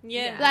 Cool.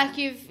 Yeah. Like,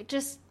 you've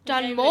just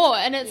done more,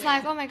 and it's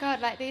like, oh my God,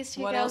 like, these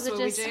two girls are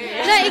just...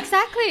 No,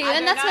 exactly,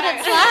 and that's what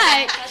it's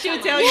like.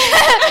 She'll tell you.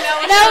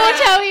 No will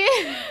tell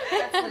you.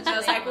 I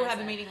was like, we'll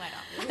have a meeting later.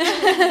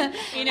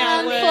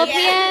 4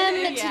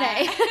 p.m.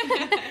 today.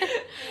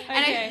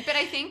 But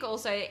I think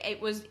also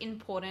it was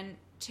important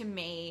to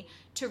me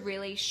to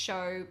really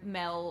show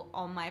Mel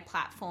on my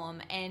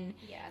platform and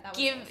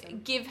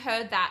give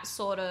her that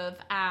sort of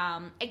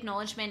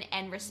acknowledgement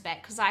and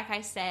respect, because like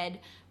I said,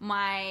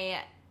 my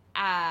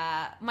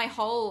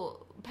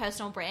whole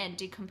personal brand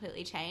did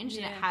completely change,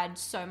 and it had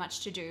so much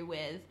to do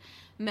with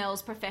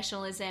Mel's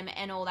professionalism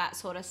and all that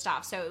sort of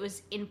stuff. So it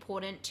was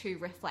important to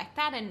reflect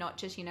that and not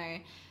just,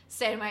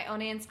 say to my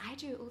audience, I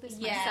do all this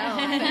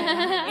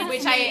myself.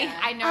 Which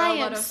I know a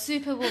lot of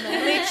superwoman.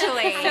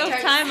 Literally.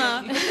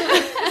 Self-timer.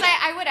 Because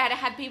I'd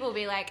have people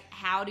be like,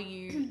 how do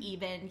you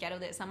even get all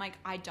this? I'm like,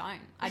 I don't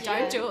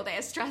do all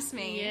this, trust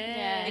me.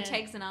 Yeah. It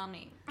takes an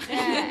army.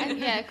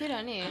 Yeah, good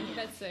on you.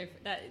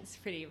 That's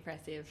pretty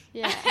impressive.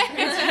 Yeah.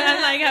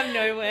 I'm like, I'm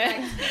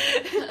nowhere.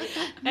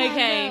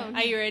 Okay,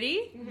 are you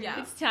ready?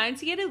 Yeah. It's time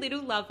to get a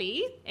little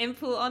lovey and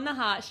pull on the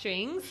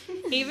heartstrings.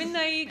 Even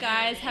though you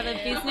guys have a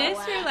business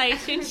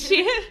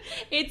relationship,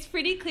 it's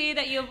pretty clear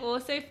that you've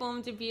also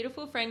formed a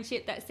beautiful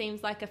friendship that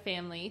seems like a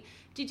family.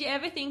 Did you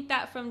ever think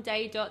that from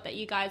day dot that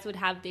you guys would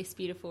have this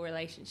beautiful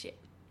relationship?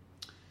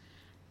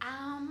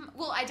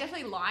 Well, I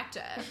definitely liked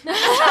her.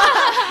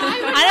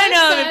 I don't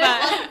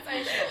know,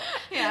 but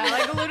yeah,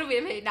 like a little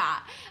bit of it. Nah.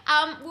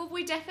 Well,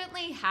 we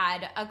definitely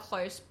had a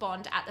close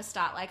bond at the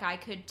start. Like, I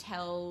could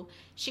tell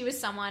she was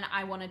someone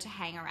I wanted to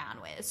hang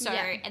around with. So,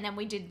 and then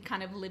we did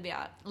kind of live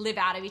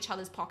out of each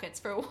other's pockets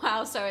for a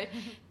while. So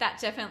that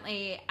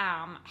definitely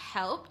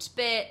helped.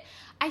 But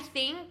I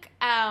think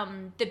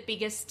the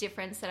biggest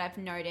difference that I've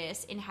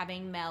noticed in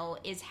having Mel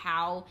is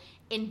how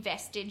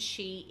invested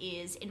she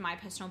is in my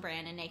personal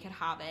brand and Naked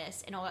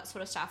Harvest and all that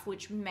sort of stuff,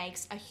 which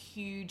makes a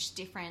huge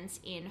difference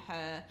in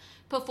her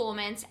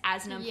performance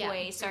as an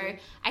employee. So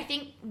I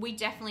think we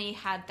definitely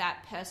had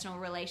that personal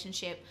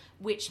relationship,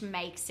 which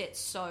makes it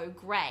so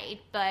great.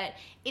 But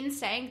in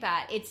saying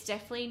that, it's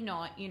definitely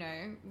not,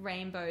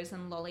 rainbows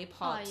and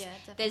lollipops. Oh, yeah,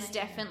 definitely. There's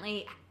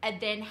definitely and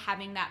then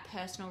having that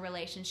personal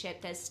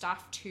relationship, there's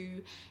stuff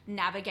to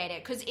navigate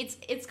it, because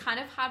it's kind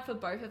of hard for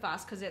both of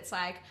us, because it's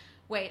like,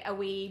 wait, are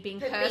we being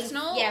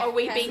personal or are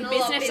we being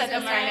business at the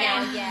moment? Right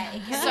now. Yeah,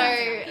 so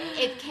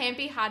it can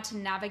be hard to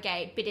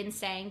navigate, but in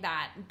saying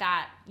that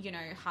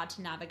hard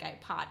to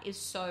navigate part is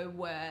so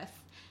worth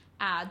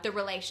the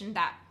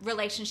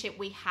relationship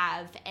we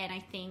have, and I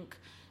think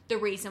the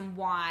reason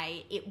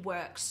why it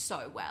works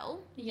so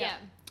well. Yeah.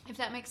 If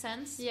that makes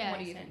sense. Yeah. What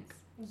do you think?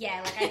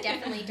 Yeah, like I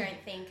definitely don't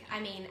think, I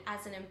mean,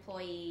 as an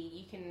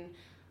employee,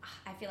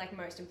 I feel like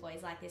most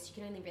employees like this, you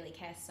can only really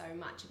care so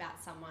much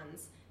about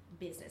someone's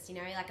business, you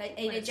know, like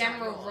in a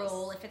general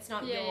rule, if it's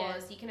not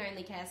yours, you can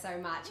only care so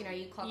much, you know,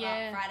 you clock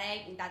up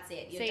Friday and that's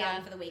it, you're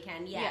done for the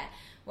weekend.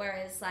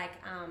 Whereas like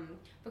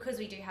because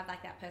we do have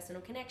like that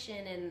personal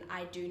connection, and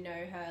I do know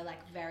her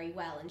like very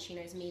well, and she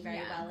knows me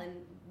very well, and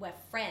we're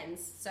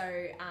friends, so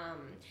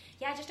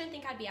I just don't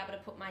think I'd be able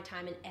to put my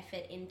time and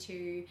effort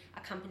into a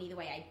company the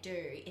way I do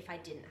if I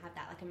didn't have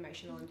that like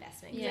emotional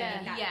investment. I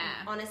think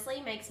that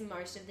honestly makes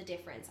most of the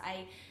difference.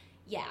 I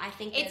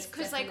think it's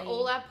because like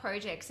all our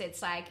projects,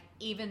 it's like,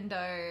 even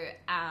though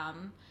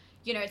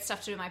it's stuff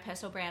to do with my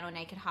personal brand or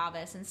Naked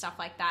Harvest and stuff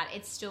like that,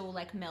 it's still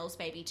like Mel's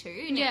baby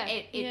too. And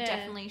it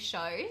definitely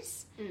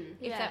shows,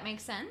 if that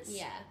makes sense.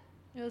 Yeah.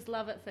 It was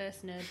love at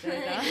first nerd burger.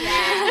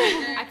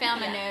 I found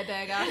my nerd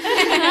burger.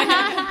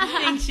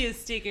 I think she'll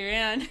stick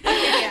around.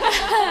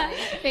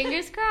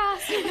 Fingers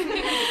crossed.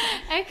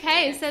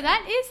 Okay, so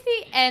that is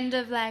the end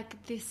of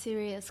like the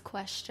serious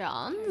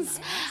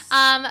questions.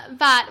 Nice.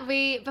 But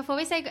before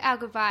we say our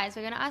goodbyes,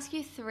 we're going to ask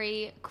you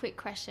 3 quick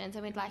questions,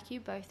 and we'd like you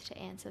both to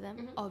answer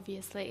them,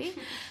 obviously.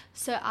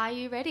 So are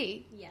you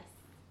ready? Yes.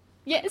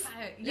 Yes.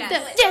 Yes.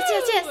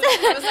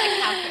 It was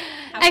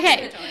like,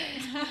 okay.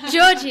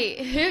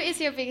 Georgie, who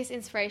is your biggest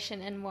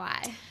inspiration and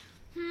why?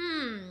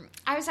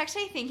 I was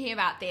actually thinking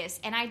about this,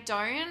 and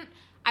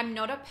I'm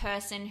not a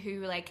person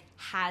who like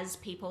has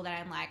people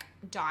that I'm like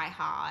die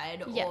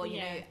hard or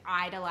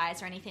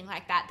idolize or anything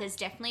like that. There's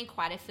definitely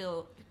quite a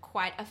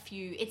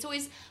few. It's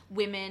always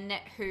women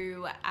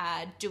who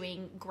are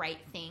doing great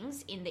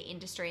things in the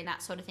industry and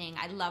that sort of thing.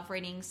 I love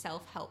reading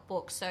self-help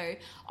books, so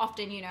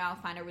often I'll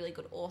find a really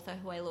good author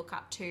who I look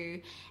up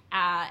to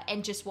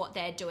and just what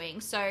they're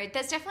doing. So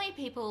there's definitely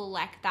people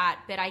like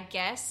that, but I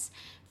guess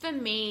for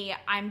me,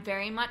 I'm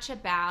very much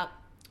about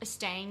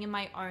staying in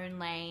my own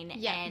lane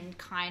and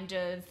kind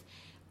of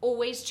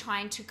always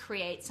trying to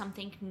create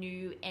something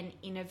new and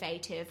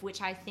innovative,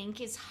 which I think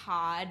is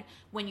hard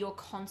when you're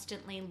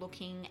constantly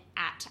looking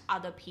at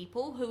other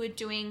people who are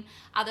doing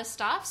other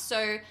stuff.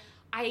 So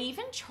I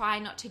even try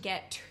not to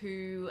get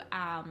too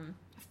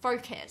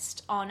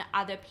focused on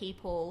other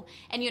people,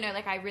 and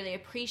like I really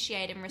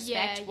appreciate and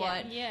respect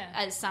what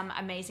some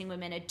amazing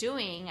women are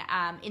doing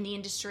in the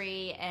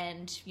industry,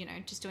 and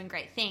just doing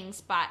great things,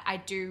 but I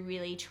do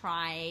really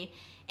try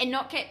and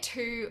not get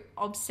too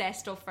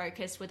obsessed or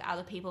focused with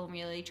other people, and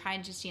really try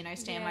and just,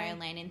 stay in my own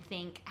lane and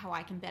think how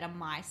I can better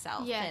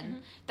myself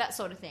and that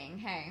sort of thing.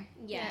 Hey,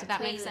 did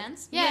that make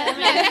sense? Yeah, it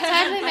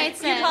totally made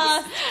sense.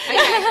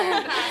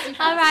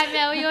 All right,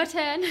 Mel, your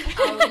turn. We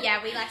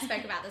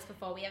spoke about this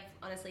before. We have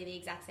honestly the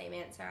exact same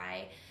answer.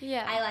 I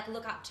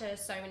look up to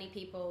so many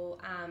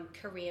people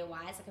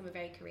career-wise. Like I'm a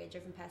very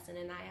career-driven person,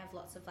 and I have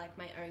lots of like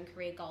my own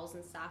career goals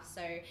and stuff.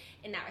 So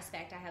in that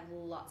respect, I have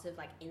lots of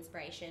like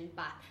inspiration,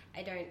 but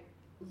I don't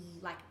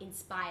like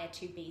inspire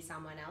to be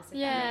someone else, if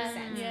that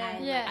makes sense.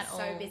 I'm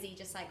so busy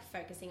just like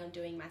focusing on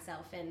doing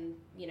myself and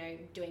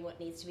doing what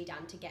needs to be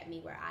done to get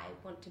me where I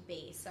want to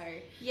be. So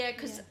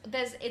because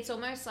it's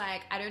almost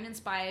like I don't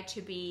inspire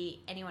to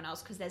be anyone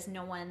else, because there's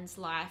no one's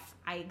life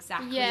I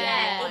exactly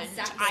want.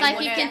 Exactly. It's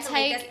like you can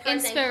take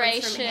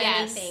inspiration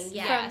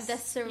from the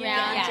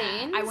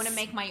surroundings. I want to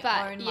make my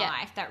own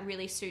life that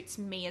really suits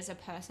me as a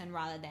person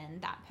rather than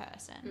that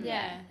person.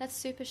 That's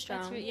super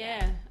strong.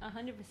 That's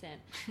 100%.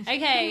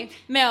 Okay,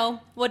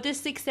 Mel, what does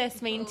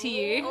success mean to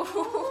you?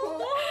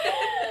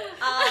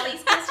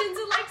 These questions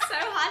are like so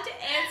hard to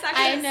answer.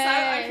 I know.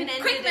 So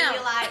open-ended. Quick, Mel. And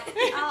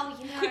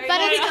you're like,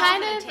 But it's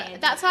kind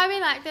of, that's why we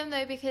like them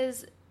though,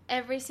 because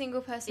every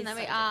single person that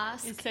we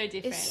ask is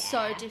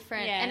so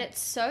different. And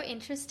it's so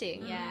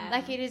interesting.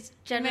 Like it is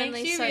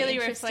genuinely makes you so really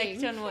interesting.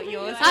 reflect on what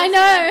yours is. I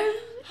know.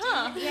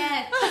 Huh.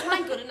 Yeah, is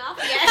mine good enough?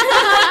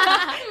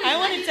 I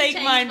want to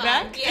take mine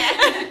back.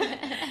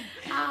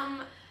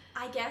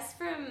 I guess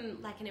from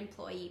like an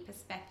employee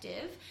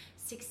perspective,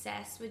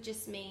 success would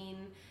just mean,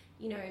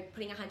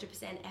 putting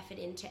 100% effort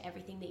into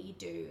everything that you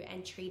do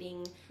and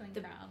feeling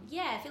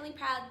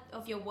proud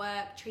of your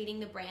work,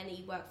 treating the brand that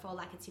you work for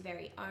like it's your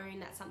very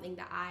own. That's something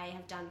that I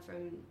have done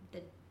from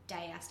the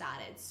day I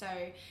started. So,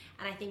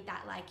 and I think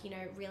that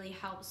really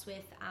helps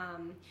with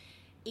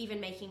even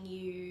making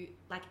you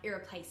like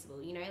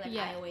irreplaceable,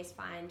 I always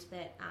find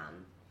that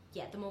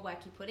the more work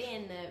you put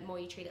in, the more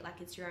you treat it like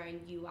it's your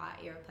own, you are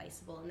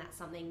irreplaceable, and that's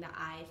something that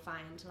I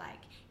find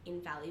like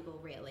invaluable,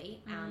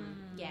 really.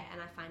 And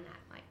I find that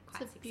like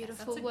quite It's a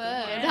successful. beautiful That's a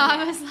word. good word.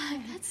 I was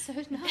like, that's so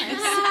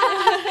nice.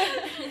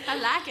 I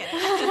like it.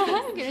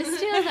 I'm gonna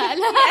steal that.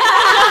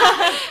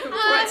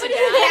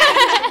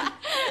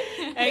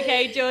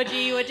 Okay,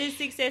 Georgie, what does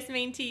success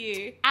mean to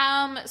you?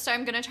 So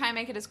I'm going to try and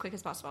make it as quick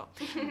as possible.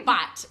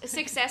 But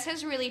success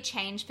has really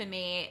changed for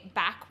me.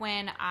 Back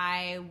when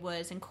I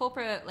was in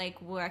corporate,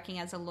 like working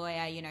as a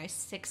lawyer, you know,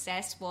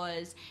 success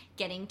was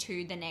getting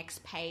to the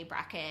next pay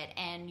bracket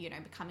and, you know,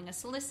 becoming a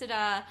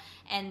solicitor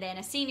and then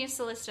a senior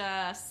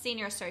solicitor,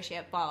 senior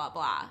associate, blah, blah,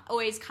 blah.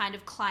 Always kind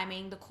of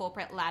climbing the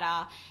corporate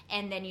ladder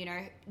and then, you know,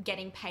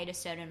 getting paid a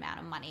certain amount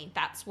of money.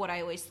 That's what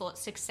I always thought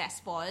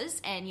success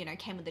was and, you know,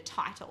 came with a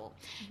title.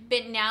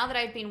 But now that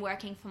I've been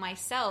working for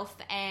myself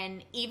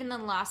and even the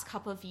last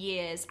couple of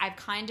years, I've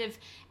kind of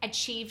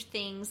achieved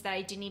things that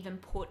I didn't even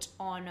put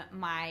on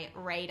my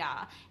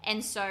radar.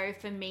 And so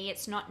for me,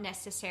 it's not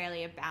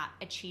necessarily about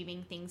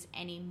achieving things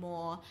anymore.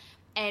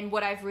 And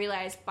what I've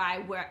realized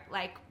by what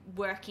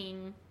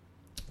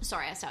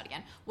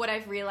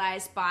I've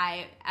realized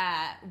by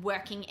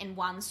working in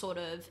one sort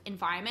of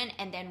environment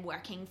and then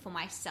working for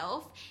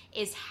myself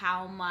is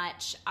how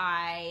much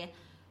I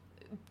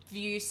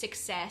view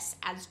success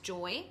as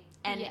joy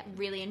and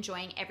really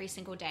enjoying every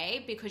single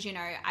day, because, you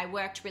know, I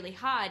worked really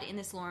hard in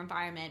this law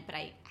environment, but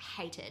I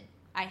hated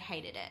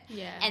it.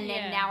 Yeah. And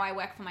then now I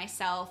work for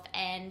myself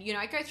and, you know,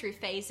 I go through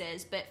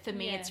phases, but for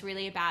me, it's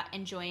really about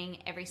enjoying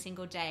every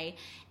single day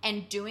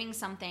and doing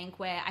something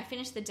where I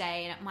finish the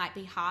day and it might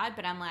be hard,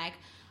 but I'm like,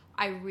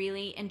 I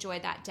really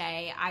enjoyed that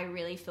day. I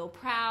really feel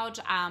proud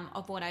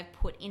of what I've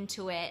put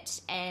into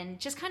it, and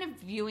just kind of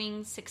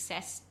viewing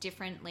success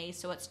differently.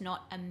 So it's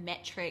not a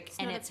metric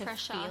and it's a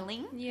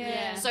feeling.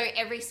 Yeah. So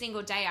every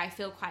single day I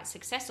feel quite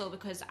successful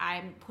because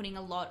I'm putting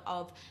a lot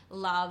of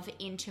love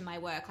into my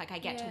work. Like I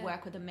get to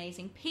work with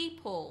amazing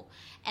people,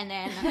 and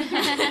then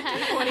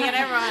pointing at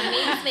everyone.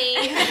 Means me.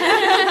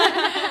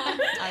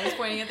 I was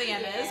pointing at the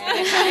enders.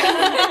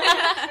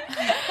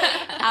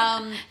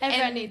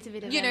 Everyone needs a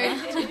bit of, you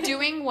know,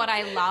 doing what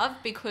I love,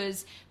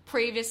 because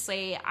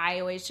previously I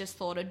always just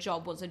thought a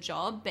job was a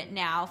job, but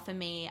now for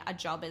me a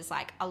job is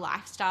like a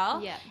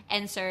lifestyle. Yeah.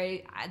 And so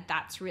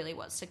that's really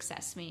what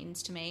success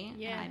means to me.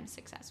 Yeah. And I'm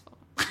successful.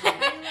 I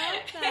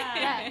love that.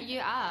 Yeah, you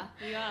are.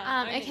 You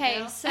are. Own it, Okay,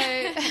 girl. so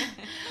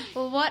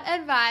what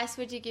advice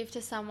would you give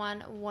to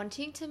someone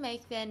wanting to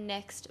make their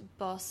next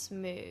boss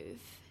move?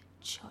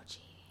 Georgie.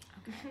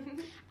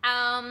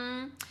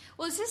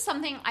 Well, this is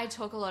something I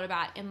talk a lot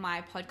about in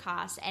my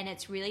podcast, and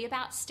it's really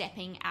about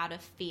stepping out of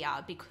fear,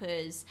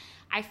 because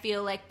I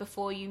feel like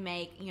before you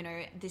make, you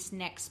know, this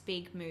next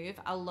big move,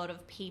 a lot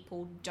of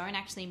people don't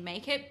actually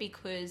make it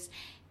because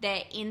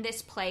they're in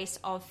this place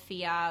of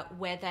fear,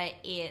 whether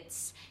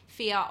it's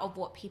fear of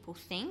what people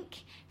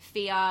think,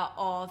 fear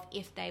of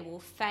if they will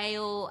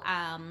fail,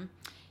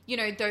 you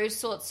know, those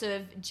sorts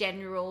of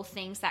general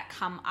things that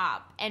come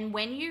up. And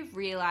when you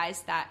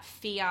realize that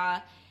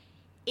fear,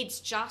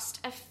 it's just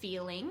a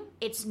feeling,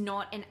 it's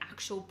not an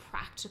actual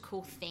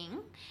practical thing.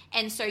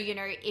 And so, you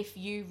know, if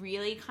you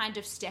really kind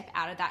of step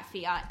out of that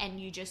fear and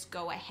you just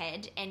go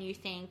ahead and you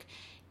think,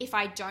 if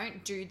I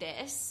don't do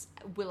this,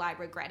 will I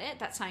regret it?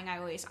 That's something I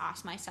always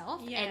ask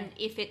myself. Yeah. And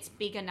if it's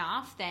big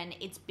enough, then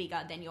it's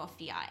bigger than your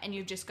fear. And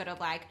you've just got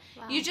to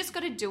you just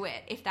got to do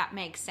it, if that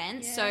makes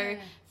sense. Yeah. So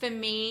for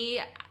me,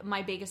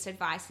 my biggest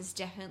advice is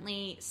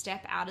definitely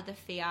step out of the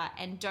fear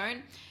and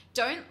don't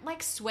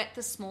like sweat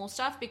the small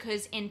stuff,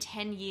 because in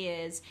 10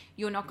 years,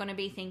 you're not going to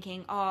be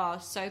thinking, oh,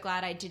 so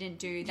glad I didn't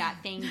do that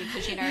thing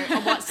because, you know,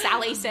 of what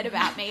Sally said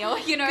about me, or,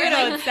 you know. Good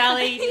old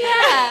Sally.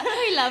 Yeah.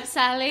 We love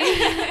Sally.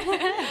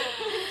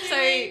 So,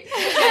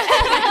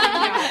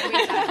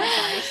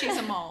 she's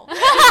a mole.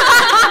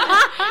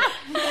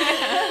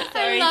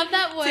 I love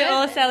that word. To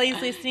all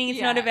Sally's listening,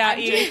 it's not about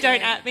you.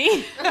 Don't at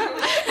me.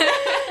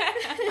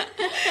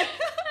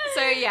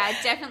 So yeah,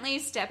 definitely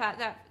step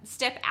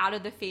out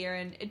of the fear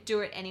and do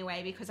it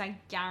anyway, because I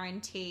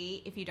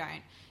guarantee if you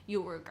don't,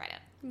 you'll regret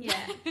it. Yeah.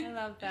 I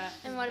love that.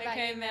 And what about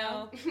you,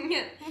 Mel?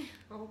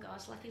 Oh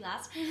gosh, lucky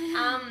last.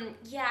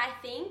 I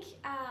think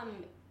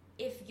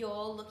if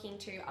you're looking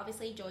to,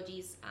 obviously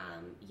Georgie's,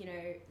 you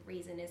know,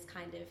 reason is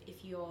kind of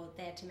if you're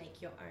there to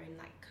make your own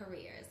like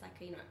career, as like,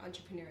 you know,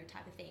 entrepreneur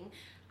type of thing.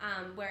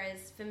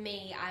 Whereas for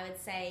me, I would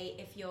say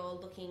if you're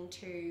looking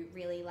to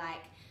really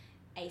like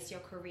ace your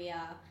career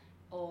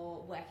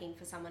or working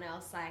for someone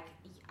else, like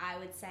I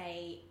would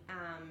say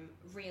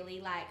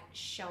really like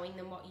showing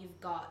them what you've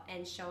got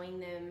and showing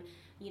them,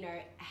 you know,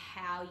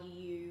 how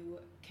you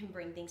can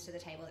bring things to the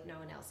table that no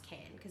one else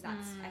can, because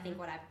that's I think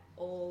what I've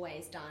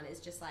always done is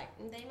just like,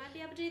 they might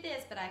be able to do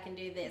this, but I can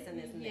do this and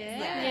this and this. Yeah.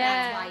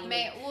 That's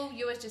why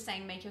you were just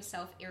saying make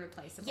yourself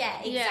irreplaceable.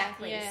 Yeah,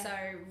 exactly. Yeah. So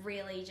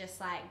really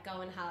just like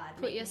going hard.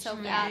 Put yourself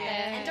sure. out there.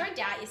 And don't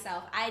doubt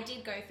yourself. I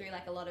did go through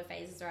like a lot of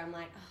phases where I'm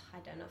like, I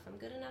don't know if I'm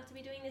good enough to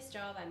be doing this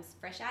job. I'm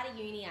fresh out of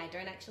uni. I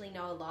don't actually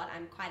know a lot.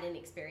 I'm quite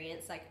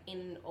inexperienced, like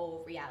in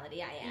all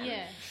reality I am.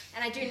 Yeah.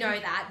 And I do know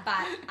that,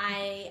 but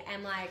I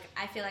am like,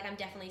 I feel like I'm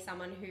definitely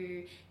someone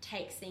who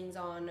takes things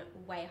on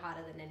way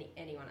harder than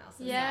anyone else.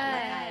 Yeah.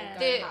 Like I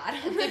go hard.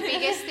 The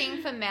biggest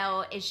thing for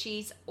Mel is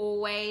she's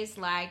always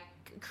like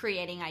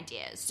creating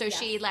ideas. So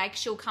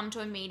she'll come to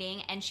a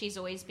meeting and she's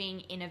always being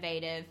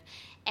innovative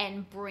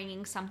and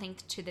bringing something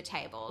to the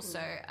table. So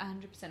 100% agree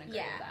with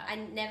that. I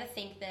never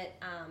think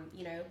that,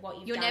 what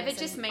you've You're done never is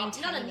just not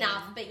maintaining.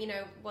 enough, but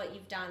what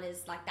you've done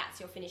is like, that's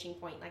your finishing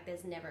point. Like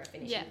there's never a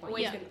finishing point.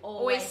 Always, You can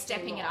always do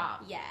stepping it more.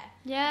 up. Yeah.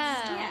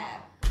 Yeah.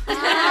 Yeah.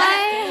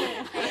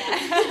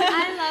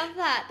 I love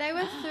that. They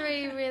were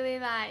 3 really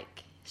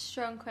like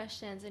strong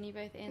questions and you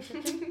both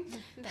answered them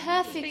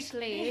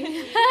perfectly.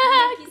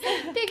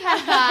 Big high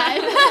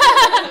five. I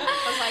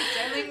was like,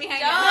 don't leave me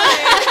hanging.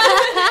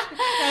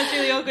 That was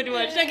really awkward to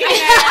watch.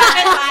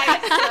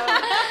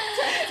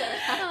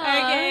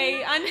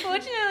 Okay,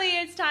 unfortunately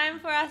it's time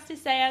for us to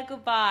say our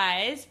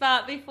goodbyes,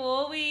 but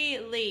before we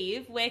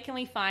leave, where can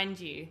we find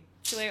you?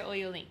 So where are all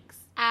your links?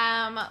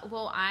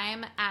 Well,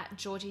 I'm at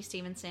Georgie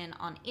Stevenson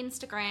on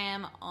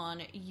Instagram,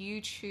 on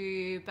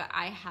YouTube.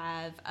 I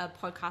have a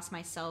podcast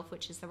myself,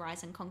 which is the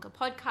Rise and Conquer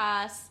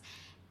podcast.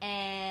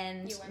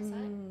 And your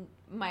website?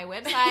 My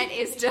website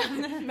is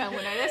Mel will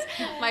know this.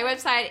 My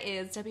website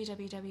is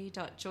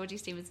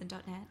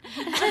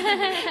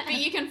www.georgiestevenson.net. But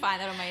you can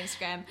find that on my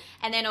Instagram.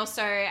 And then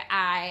also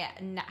I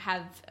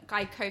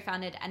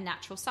co-founded a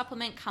natural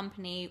supplement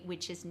company,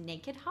 which is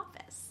Naked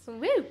Harvest.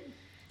 Woo.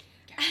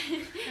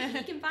 You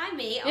can find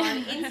me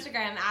on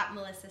Instagram at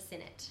Melissa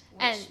Synnott.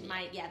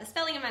 The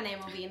spelling of my name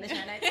will be in the show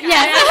notes.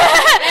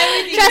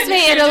 Trust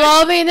me, it'll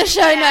all be in the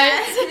show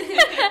notes.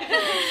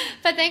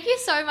 But thank you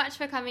so much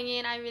for coming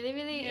in. I really,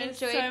 really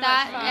enjoyed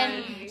that,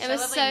 and it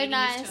was so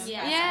nice.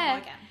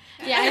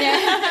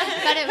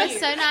 But it was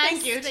so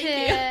nice to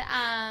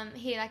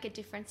hear like a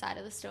different side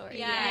of the story.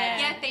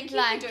 Thank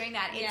you for doing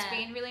that. It's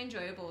been really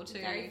enjoyable too.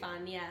 Very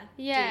fun,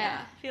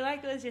 Yeah. I feel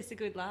like it was just a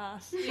good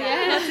laugh.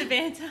 Yeah. Lots of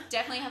banter.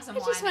 Definitely have some I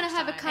wine. just want to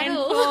have a time.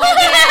 cuddle.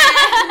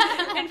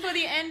 And for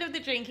the end of the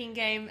drinking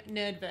game,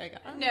 Nerd Burger.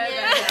 Okay.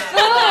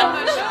 Oh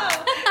my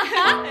god.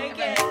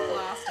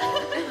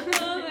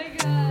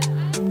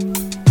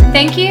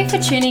 Thank you for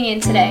tuning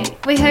in today.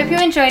 We hope you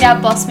enjoyed our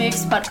Boss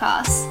Moves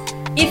podcast.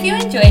 If you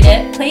enjoyed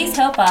it, please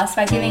help us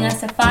by giving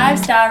us a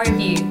 5-star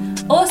review.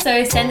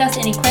 Also, send us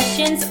any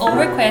questions or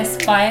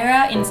requests via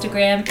our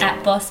Instagram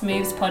at Boss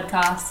Moves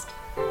Podcast.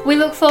 We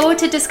look forward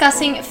to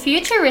discussing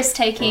future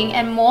risk-taking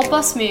and more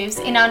boss moves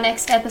in our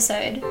next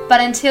episode. But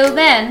until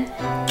then,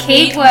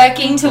 keep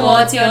working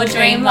towards your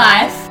dream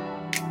life.